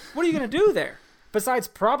anyways? What are you going to do there? Besides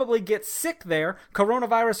probably get sick there,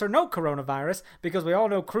 coronavirus or no coronavirus, because we all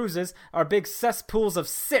know cruises are big cesspools of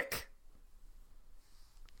sick.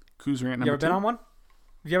 Cruise rant number 2. You ever been on one?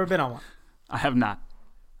 Have you ever been on one? I have not.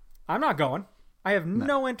 I'm not going. I have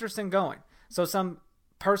no interest in going. So some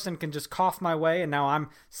person can just cough my way, and now I'm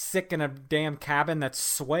sick in a damn cabin that's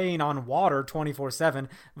swaying on water 24/7,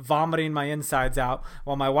 vomiting my insides out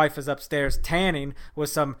while my wife is upstairs tanning with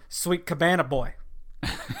some sweet cabana boy.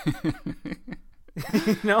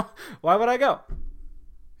 Why would I go?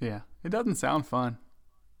 Yeah, it doesn't sound fun.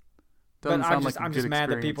 But I'm just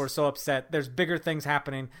mad that people are so upset. There's bigger things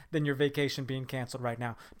happening than your vacation being canceled right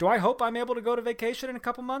now. Do I hope I'm able to go to vacation in a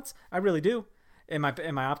couple months? I really do. Am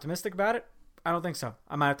I optimistic about it? I don't think so.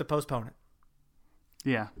 I might have to postpone it.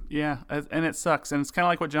 Yeah, and it sucks. And it's kind of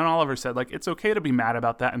like what John Oliver said. Like, it's okay to be mad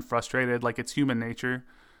about that and frustrated. Like, it's human nature.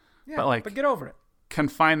 Yeah, but get over it.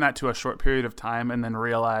 Confine that to a short period of time and then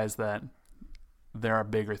realize that there are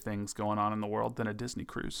bigger things going on in the world than a Disney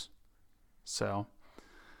cruise. So,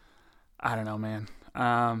 I don't know, man.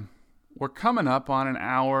 We're coming up on an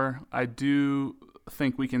hour. I do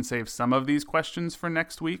think we can save some of these questions for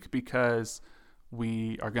next week because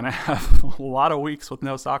we are going to have a lot of weeks with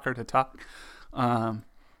no soccer to talk. Well,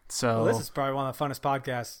 this is probably one of the funnest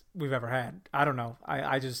podcasts we've ever had. I don't know.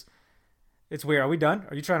 I just, it's weird. Are we done?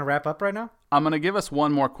 Are you trying to wrap up right now? I'm going to give us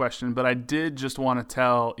one more question, but I did just want to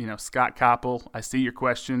tell, Scott Koppel, I see your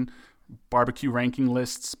question. Barbecue ranking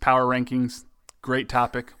lists, power rankings, great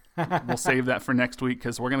topic. We'll save that for next week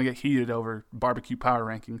because we're going to get heated over barbecue power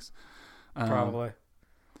rankings. Probably.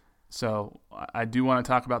 So I do want to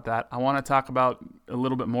talk about that. I want to talk about a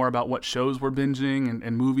little bit more about what shows we're binging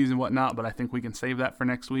and movies and whatnot, but I think we can save that for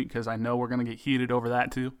next week because I know we're going to get heated over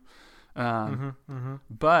that too.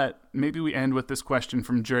 But maybe we end with this question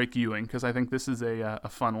from Drake Ewing because I think this is a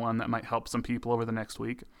fun one that might help some people over the next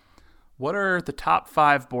week. What are the top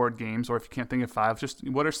 5 board games, or if you can't think of 5, just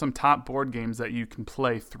what are some top board games that you can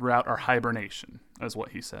play throughout our hibernation, is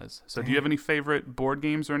what he says. So do you have any favorite board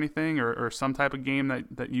games or anything, or some type of game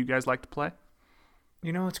that you guys like to play?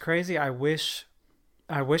 It's crazy. I wish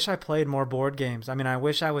I played more board games. I mean, I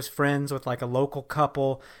wish I was friends with like a local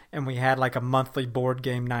couple and we had like a monthly board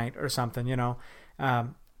game night or something,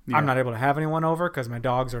 I'm not able to have anyone over because my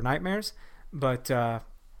dogs are nightmares, but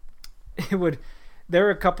there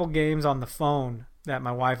are a couple games on the phone that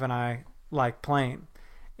my wife and I like playing.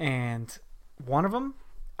 And one of them,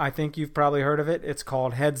 I think you've probably heard of it. It's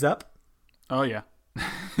called Heads Up. Oh, yeah.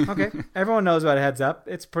 Okay. Everyone knows about Heads Up.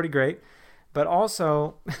 It's pretty great. But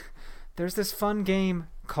also, there's this fun game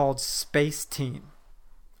called Space Team.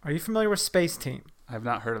 Are you familiar with Space Team? I have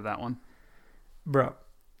not heard of that one. Bro,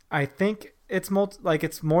 I think it's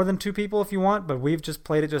it's more than 2 people if you want, but we've just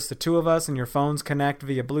played it just the 2 of us, and your phones connect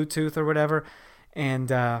via Bluetooth or whatever.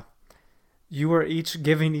 And you are each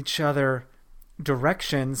giving each other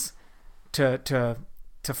directions to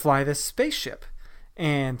fly this spaceship.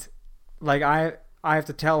 And like I have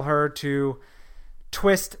to tell her to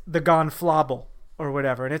twist the gonflobble or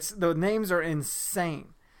whatever. And the names are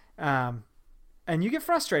insane. And you get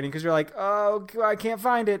frustrating because you're like, oh, I can't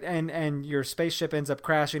find it. And your spaceship ends up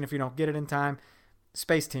crashing if you don't get it in time.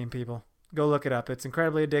 Space Team, people. Go look it up. It's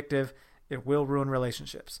incredibly addictive. It will ruin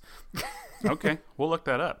relationships. Okay, we'll look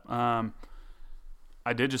that up.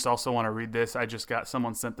 I did just also want to read this. I just got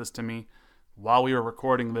someone sent this to me while we were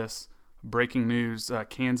recording this. Breaking news,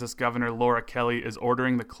 Kansas Governor Laura Kelly is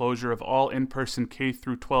ordering the closure of all in-person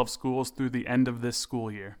K-12 schools through the end of this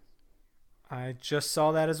school year. I just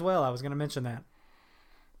saw that as well. I was going to mention that.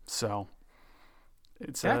 So,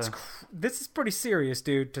 it's this is pretty serious,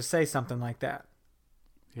 dude, to say something like that.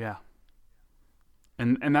 Yeah.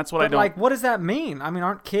 And that's what I don't... like, what does that mean? I mean,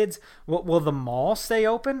 aren't kids... Will the mall stay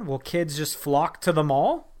open? Will kids just flock to the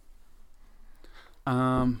mall?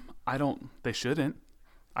 I don't... They shouldn't.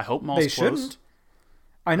 I hope malls They close. Shouldn't.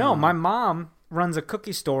 I know. My mom runs a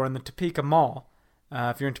cookie store in the Topeka Mall.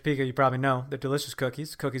 If you're in Topeka, you probably know. They're delicious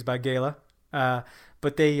cookies. Cookies by Gala.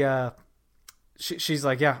 But they... she's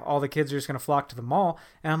like, yeah, all the kids are just going to flock to the mall.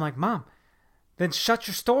 And I'm like, Mom... Then shut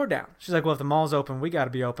your store down. She's like, well, if the mall's open, we got to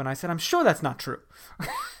be open. I said, I'm sure that's not true.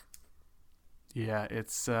 Yeah,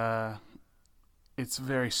 it's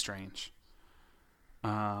very strange.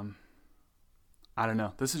 I don't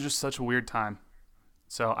know. This is just such a weird time.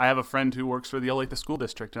 So I have a friend who works for the Olathe School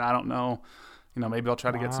District, and I don't know, maybe I'll try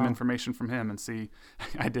to get some information from him and see.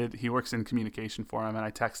 He works in communication for him, and I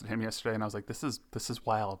texted him yesterday, and I was like, this is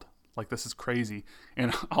wild. Like, this is crazy.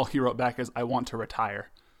 And all he wrote back is, I want to retire.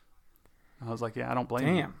 I was like, yeah, I don't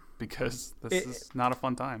blame you because this is not a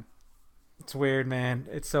fun time. It's weird, man.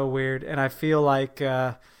 It's so weird. And I feel like,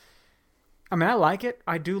 I like it.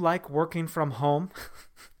 I do like working from home.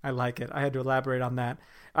 I like it. I had to elaborate on that.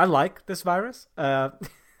 I like this virus. But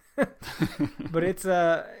it's,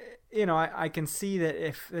 I can see that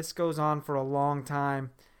if this goes on for a long time,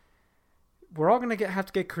 we're all going to have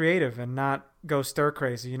to get creative and not go stir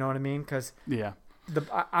crazy. You know what I mean? Because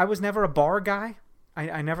I was never a bar guy.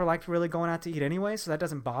 I never liked really going out to eat anyway, so that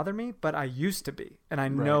doesn't bother me, but I used to be, and I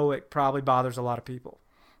know it probably bothers a lot of people.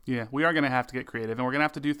 Yeah, we are going to have to get creative, and we're going to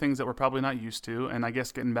have to do things that we're probably not used to. And I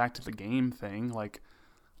guess getting back to the game thing, like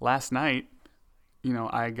last night,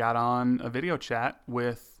 I got on a video chat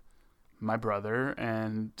with my brother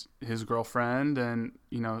and his girlfriend and,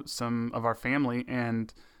 some of our family,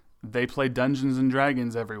 and they play Dungeons and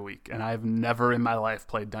Dragons every week. And I've never in my life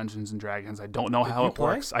played Dungeons and Dragons. I don't know how it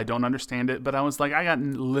works. I don't understand it, but I was like, I got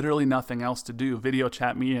literally nothing else to do. Video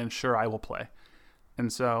chat me and sure, I will play.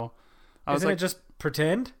 And so I was Isn't like, it just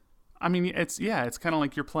pretend? I mean, it's kind of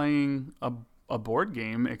like you're playing a board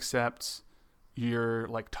game, except you're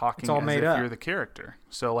like talking all as made if up. you're the character.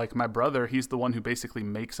 So like my brother, he's the one who basically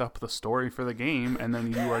makes up the story for the game, and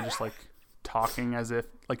then you are just like talking as if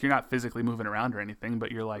like you're not physically moving around or anything,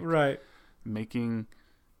 but you're like making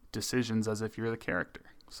decisions as if you're the character.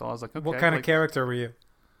 So I was like, okay. What kind of character were you?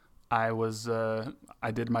 I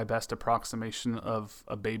did my best approximation of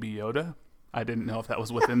a Baby Yoda. I didn't know if that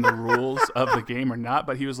was within the rules of the game or not,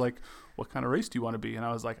 but he was like, what kind of race do you want to be? And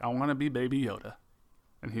I was like, I want to be Baby Yoda.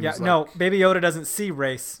 And he was like, no, Baby Yoda doesn't see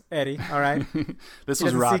race, Eddie, all right? This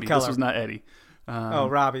was Robbie. This was not Eddie.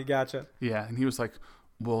 Robbie, gotcha. Yeah, and he was like,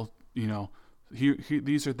 well,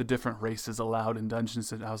 these are the different races allowed in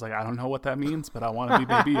Dungeons. And I was like, I don't know what that means, but I want to be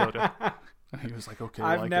Baby Yoda. And he was like, okay.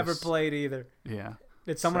 I've never played either. Yeah.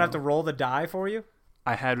 Did someone have to roll the die for you?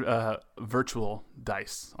 I had virtual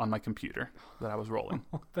dice on my computer that I was rolling.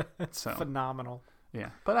 That's phenomenal.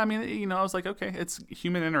 Yeah. But I mean, I was like, okay, it's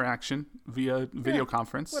human interaction via video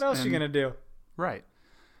conference. What else are you going to do? Right.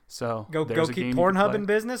 So go keep Pornhub in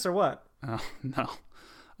business or what? No.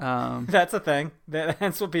 That's a thing.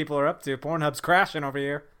 That's what people are up to. Pornhub's crashing over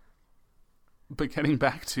here. But getting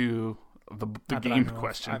back to the game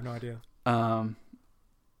question. I have no idea.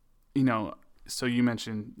 So you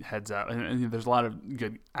mentioned Heads Up, and there's a lot of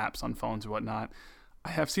good apps on phones and whatnot. I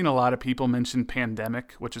have seen a lot of people mention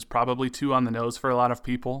Pandemic, which is probably too on the nose for a lot of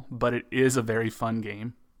people, but it is a very fun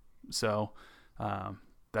game. So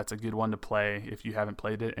that's a good one to play if you haven't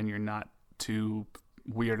played it and you're not too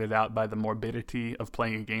weirded out by the morbidity of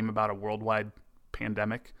playing a game about a worldwide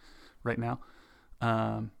pandemic right now.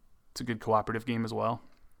 It's a good cooperative game as well.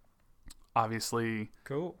 Obviously,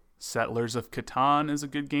 cool. Settlers of Catan is a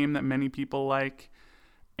good game that many people like.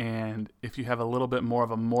 And if you have a little bit more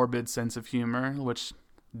of a morbid sense of humor, which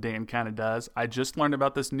Dan kind of does, I just learned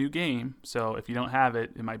about this new game. So if you don't have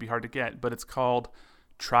it, it might be hard to get. But it's called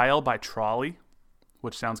Trial by Trolley,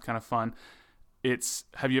 which sounds kind of fun.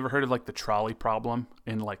 Have you ever heard of like the trolley problem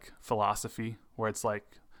in like philosophy, where it's like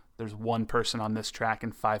there's one person on this track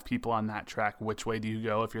and 5 people on that track? Which way do you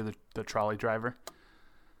go if you're the trolley driver?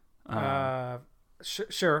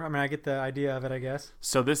 Sure. I mean, I get the idea of it, I guess.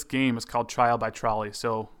 So this game is called Trial by Trolley.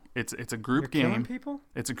 So it's a group game. Killing people?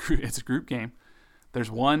 It's a group game.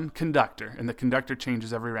 There's one conductor, and the conductor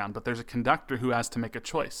changes every round. But there's a conductor who has to make a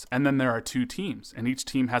choice, and then there are 2 teams, and each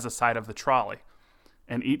team has a side of the trolley,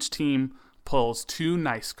 and each team pulls 2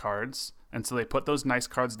 nice cards, and so they put those nice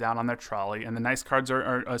cards down on their trolley, and the nice cards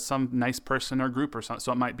are some nice person or group or something.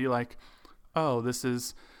 So it might be like, oh, this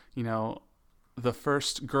is, the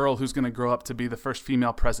first girl who's going to grow up to be the first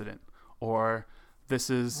female president, or this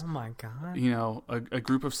is, oh my God, a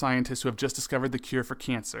group of scientists who have just discovered the cure for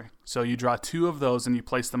cancer. So you draw 2 of those and you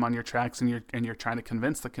place them on your tracks, and you're trying to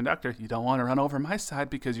convince the conductor, you don't want to run over my side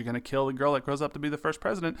because you're going to kill the girl that grows up to be the first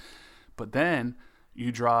president. But then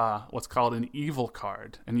you draw what's called an evil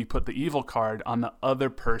card, and you put the evil card on the other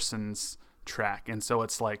person's track. And so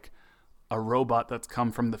it's like a robot that's come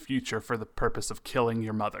from the future for the purpose of killing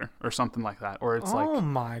your mother or something like that. Or it's oh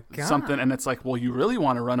my God, something, and it's like, well, you really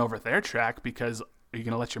want to run over their track because are you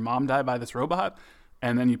going to let your mom die by this robot?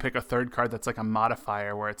 And then you pick a third card that's like a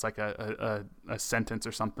modifier where it's like a sentence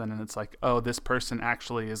or something. And it's like, oh, this person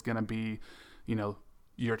actually is going to be,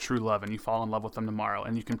 your true love, and you fall in love with them tomorrow,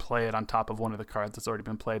 and you can play it on top of one of the cards that's already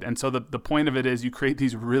been played. And so the point of it is you create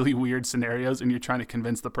these really weird scenarios, and you're trying to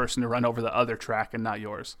convince the person to run over the other track and not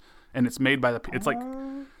yours. And it's made by it's like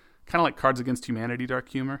kind of like Cards Against Humanity dark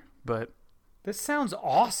humor, but this sounds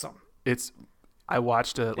awesome. I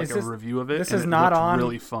watched a review of it. This and is it not looked on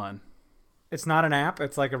really fun. It's not an app.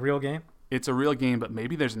 It's like a real game. It's a real game, but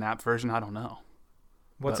maybe there's an app version. I don't know.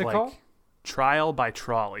 What's it called? Trial by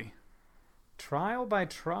Trolley. Trial by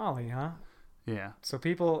Trolley, huh? Yeah. So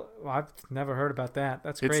I've never heard about that.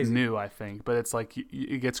 That's crazy. It's new, I think, but it's like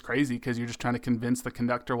it gets crazy because you're just trying to convince the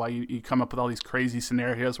conductor why you come up with all these crazy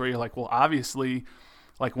scenarios where you're like, well, obviously,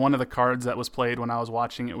 like one of the cards that was played when I was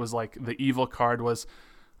watching it was like the evil card was,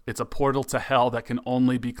 it's a portal to hell that can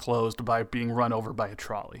only be closed by being run over by a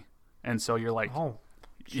trolley. And so you're like, Oh,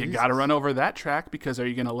 you Jesus. got to run over that track because are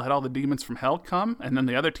you going to let all the demons from hell come? And then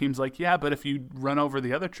the other team's like, yeah, but if you run over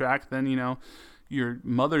the other track, then, your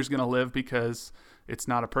mother's going to live because it's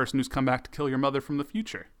not a person who's come back to kill your mother from the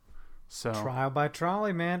future. So Trial by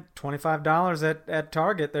trolley, man. $25 at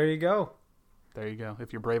Target. There you go. there you go.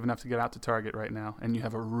 If you're brave enough to get out to Target right now and you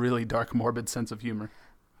have a really dark, morbid sense of humor.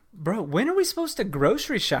 Bro, when are we supposed to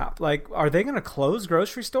grocery shop? Like, are they going to close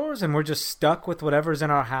grocery stores and we're just stuck with whatever's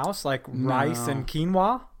in our house, like rice and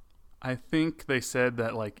quinoa? I think they said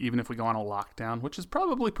that, like, even if we go on a lockdown, which is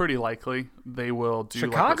probably pretty likely, they will do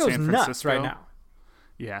Chicago's like what San Francisco. nuts right now.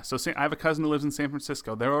 Yeah, so I have a cousin who lives in San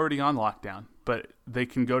Francisco. They're already on lockdown, but they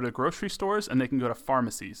can go to grocery stores and they can go to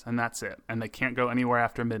pharmacies, and that's it. And they can't go anywhere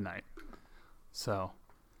after midnight. So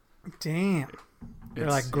Damn. They're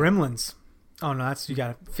like gremlins. Oh, no, you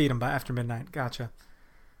got to feed them by after midnight. Gotcha.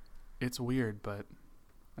 It's weird, but,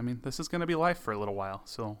 I mean, this is going to be life for a little while.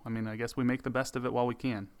 So, I mean, I guess we make the best of it while we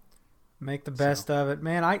can. Make the best of it.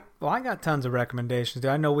 Man, I got tons of recommendations,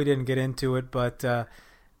 dude. I know we didn't get into it, but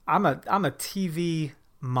I'm a TV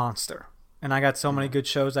monster. And I got so many good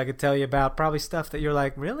shows I could tell you about. Probably stuff that you're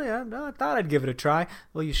like, really? I thought I'd give it a try.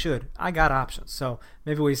 Well, you should. I got options. So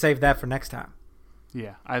maybe we save that for next time.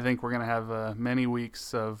 Yeah, I think we're going to have many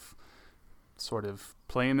weeks of sort of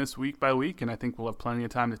playing this week by week, and I think we'll have plenty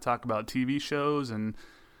of time to talk about TV shows and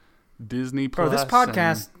Disney Plus. Bro, this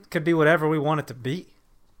podcast could be whatever we want it to be.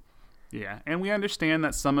 Yeah, and we understand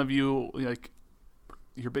that some of you, like,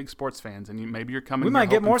 you're big sports fans, and maybe you're coming. We might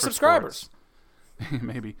get more subscribers.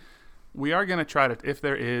 Maybe. We are going to try to, if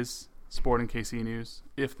there is Sporting KC news,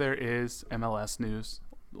 if there is MLS news,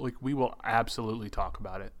 like, we will absolutely talk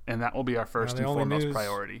about it, and that will be our first and foremost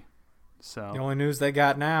priority. So the only news they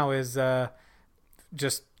got now is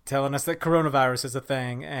just telling us that coronavirus is a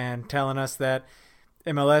thing and telling us that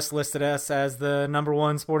MLS listed us as the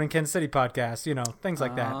 #1 Sporting Kansas City podcast. Things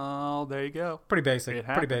like that. Oh, there you go. Pretty basic.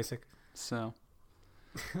 Pretty basic. So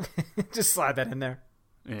just slide that in there.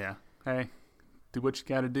 Yeah. Hey, do what you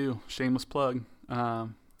got to do. Shameless plug.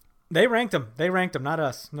 They ranked them. They ranked them, not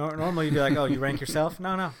us. Normally you'd be like, oh, you rank yourself?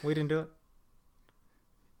 No, we didn't do it.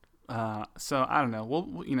 So I don't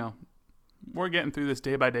know. We're getting through this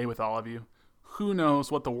day by day with all of you. Who knows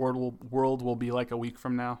what the world will be like a week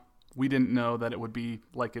from now? We didn't know that it would be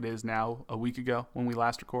like it is now a week ago when we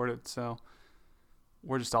last recorded. So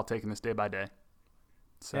we're just all taking this day by day.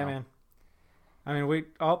 So. Yeah, man. I mean,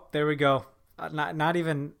 there we go. Not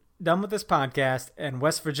even done with this podcast, and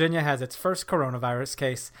West Virginia has its first coronavirus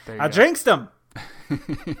case. I jinxed them.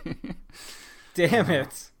 Damn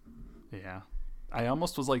it. Yeah. I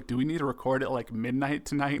almost was like, do we need to record at like midnight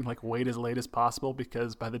tonight and like wait as late as possible?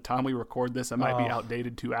 Because by the time we record this, it might be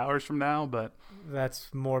outdated 2 hours from now. But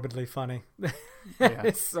that's morbidly funny. Yeah.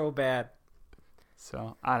 It's so bad.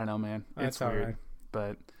 So I don't know, man. It's weird. Right.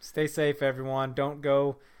 But stay safe, everyone. Don't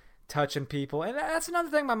go touching people. And that's another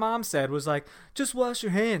thing my mom said was like, just wash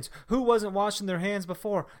your hands. Who wasn't washing their hands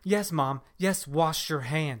before? Yes, Mom. Yes, wash your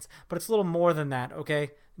hands. But it's a little more than that,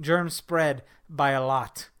 okay? Germs spread by a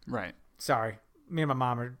lot. Right. Sorry. Me and my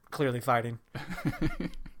mom are clearly fighting.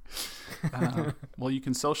 Well, you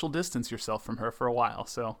can social distance yourself from her for a while,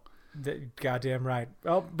 so. Goddamn right.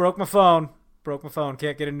 Oh, broke my phone.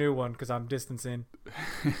 Can't get a new one because I'm distancing.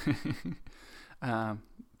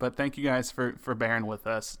 But thank you guys for bearing with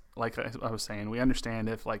us. Like I was saying, we understand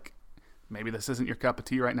if like maybe this isn't your cup of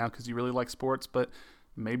tea right now because you really like sports, but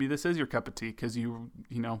maybe this is your cup of tea because you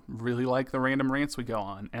really like the random rants we go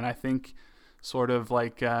on. And I think sort of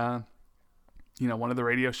like one of the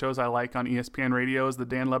radio shows I like on ESPN Radio is the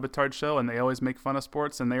Dan Le Batard Show, and they always make fun of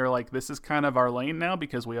sports, and they are like, this is kind of our lane now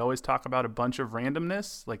because we always talk about a bunch of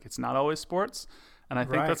randomness, like it's not always sports. And I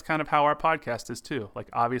think that's kind of how our podcast is too. Like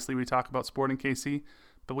obviously we talk about Sporting KC,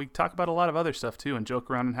 but we talk about a lot of other stuff too and joke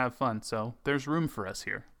around and have fun. So there's room for us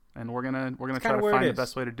here, and we're gonna try to find the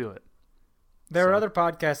best way to do it. There are other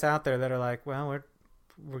podcasts out there that are like, well,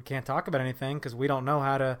 we can't talk about anything because we don't know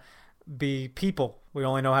how to be people. We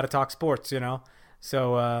only know how to talk sports,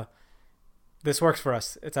 So this works for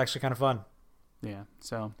us. It's actually kind of fun. Yeah.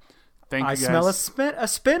 So thank you guys. I smell a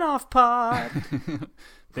spin-off pod.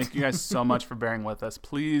 Thank you guys so much for bearing with us.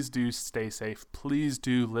 Please do stay safe. Please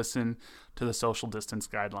do listen to the social distance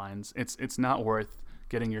guidelines. It's not worth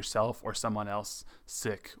getting yourself or someone else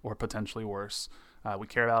sick or potentially worse. We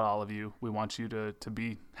care about all of you. We want you to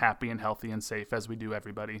be happy and healthy and safe as we do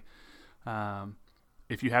everybody.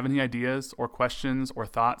 If you have any ideas or questions or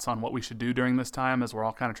thoughts on what we should do during this time as we're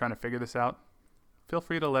all kind of trying to figure this out, feel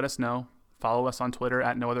free to let us know. Follow us on Twitter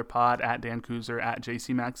at NoOtherPod, at Dan Kuzer, at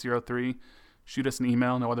JCMax03. shoot us an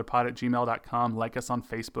email, nootherpod@gmail.com. Like us on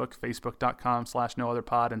Facebook,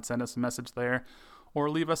 facebook.com/nootherpod, and send us a message there. Or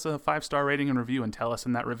leave us a 5-star rating and review and tell us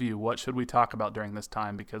in that review what should we talk about during this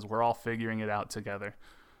time, because we're all figuring it out together.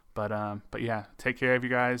 But yeah, take care of you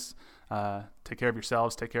guys. Take care of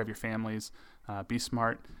yourselves. Take care of your families. Be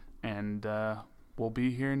smart. And we'll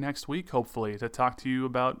be here next week, hopefully, to talk to you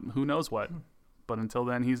about who knows what. But until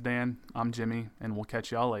then, he's Dan. I'm Jimmy. And we'll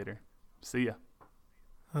catch y'all later. See ya.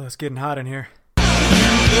 Oh, it's getting hot in here. He's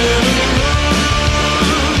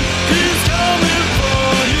coming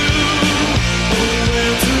for you.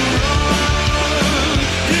 Nowhere to run.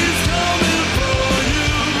 He's coming for you.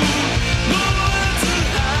 Nowhere to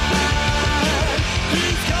hide.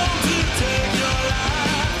 He's come to take your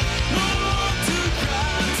life. No one to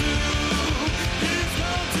cry to. He's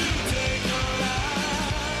come to take your life.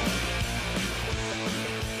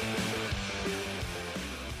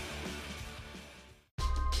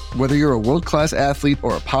 Whether you're a world-class athlete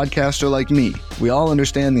or a podcaster like me, we all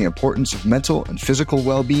understand the importance of mental and physical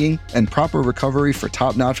well-being and proper recovery for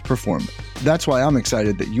top-notch performance. That's why I'm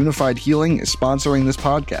excited that Unified Healing is sponsoring this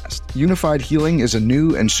podcast. Unified Healing is a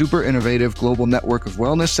new and super innovative global network of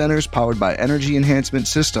wellness centers powered by Energy Enhancement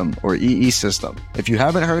System, or EE System. If you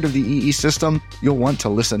haven't heard of the EE System, you'll want to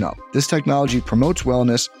listen up. This technology promotes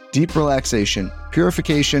wellness, deep relaxation,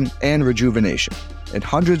 purification, and rejuvenation. In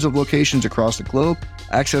hundreds of locations across the globe,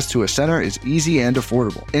 access to a center is easy and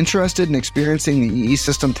affordable. Interested in experiencing the EE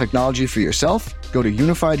System technology for yourself? Go to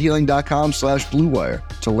unifiedhealing.com/bluewire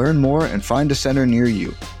to learn more and find a center near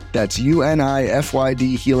you. That's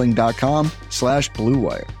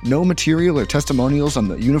unifydhealing.com/bluewire. No material or testimonials on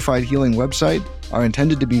the Unified Healing website are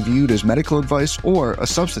intended to be viewed as medical advice or a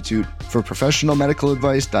substitute for professional medical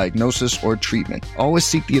advice, diagnosis, or treatment. Always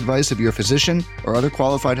seek the advice of your physician or other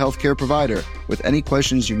qualified healthcare provider with any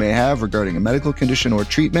questions you may have regarding a medical condition or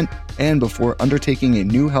treatment and before undertaking a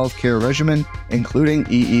new healthcare regimen, including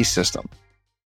EE System.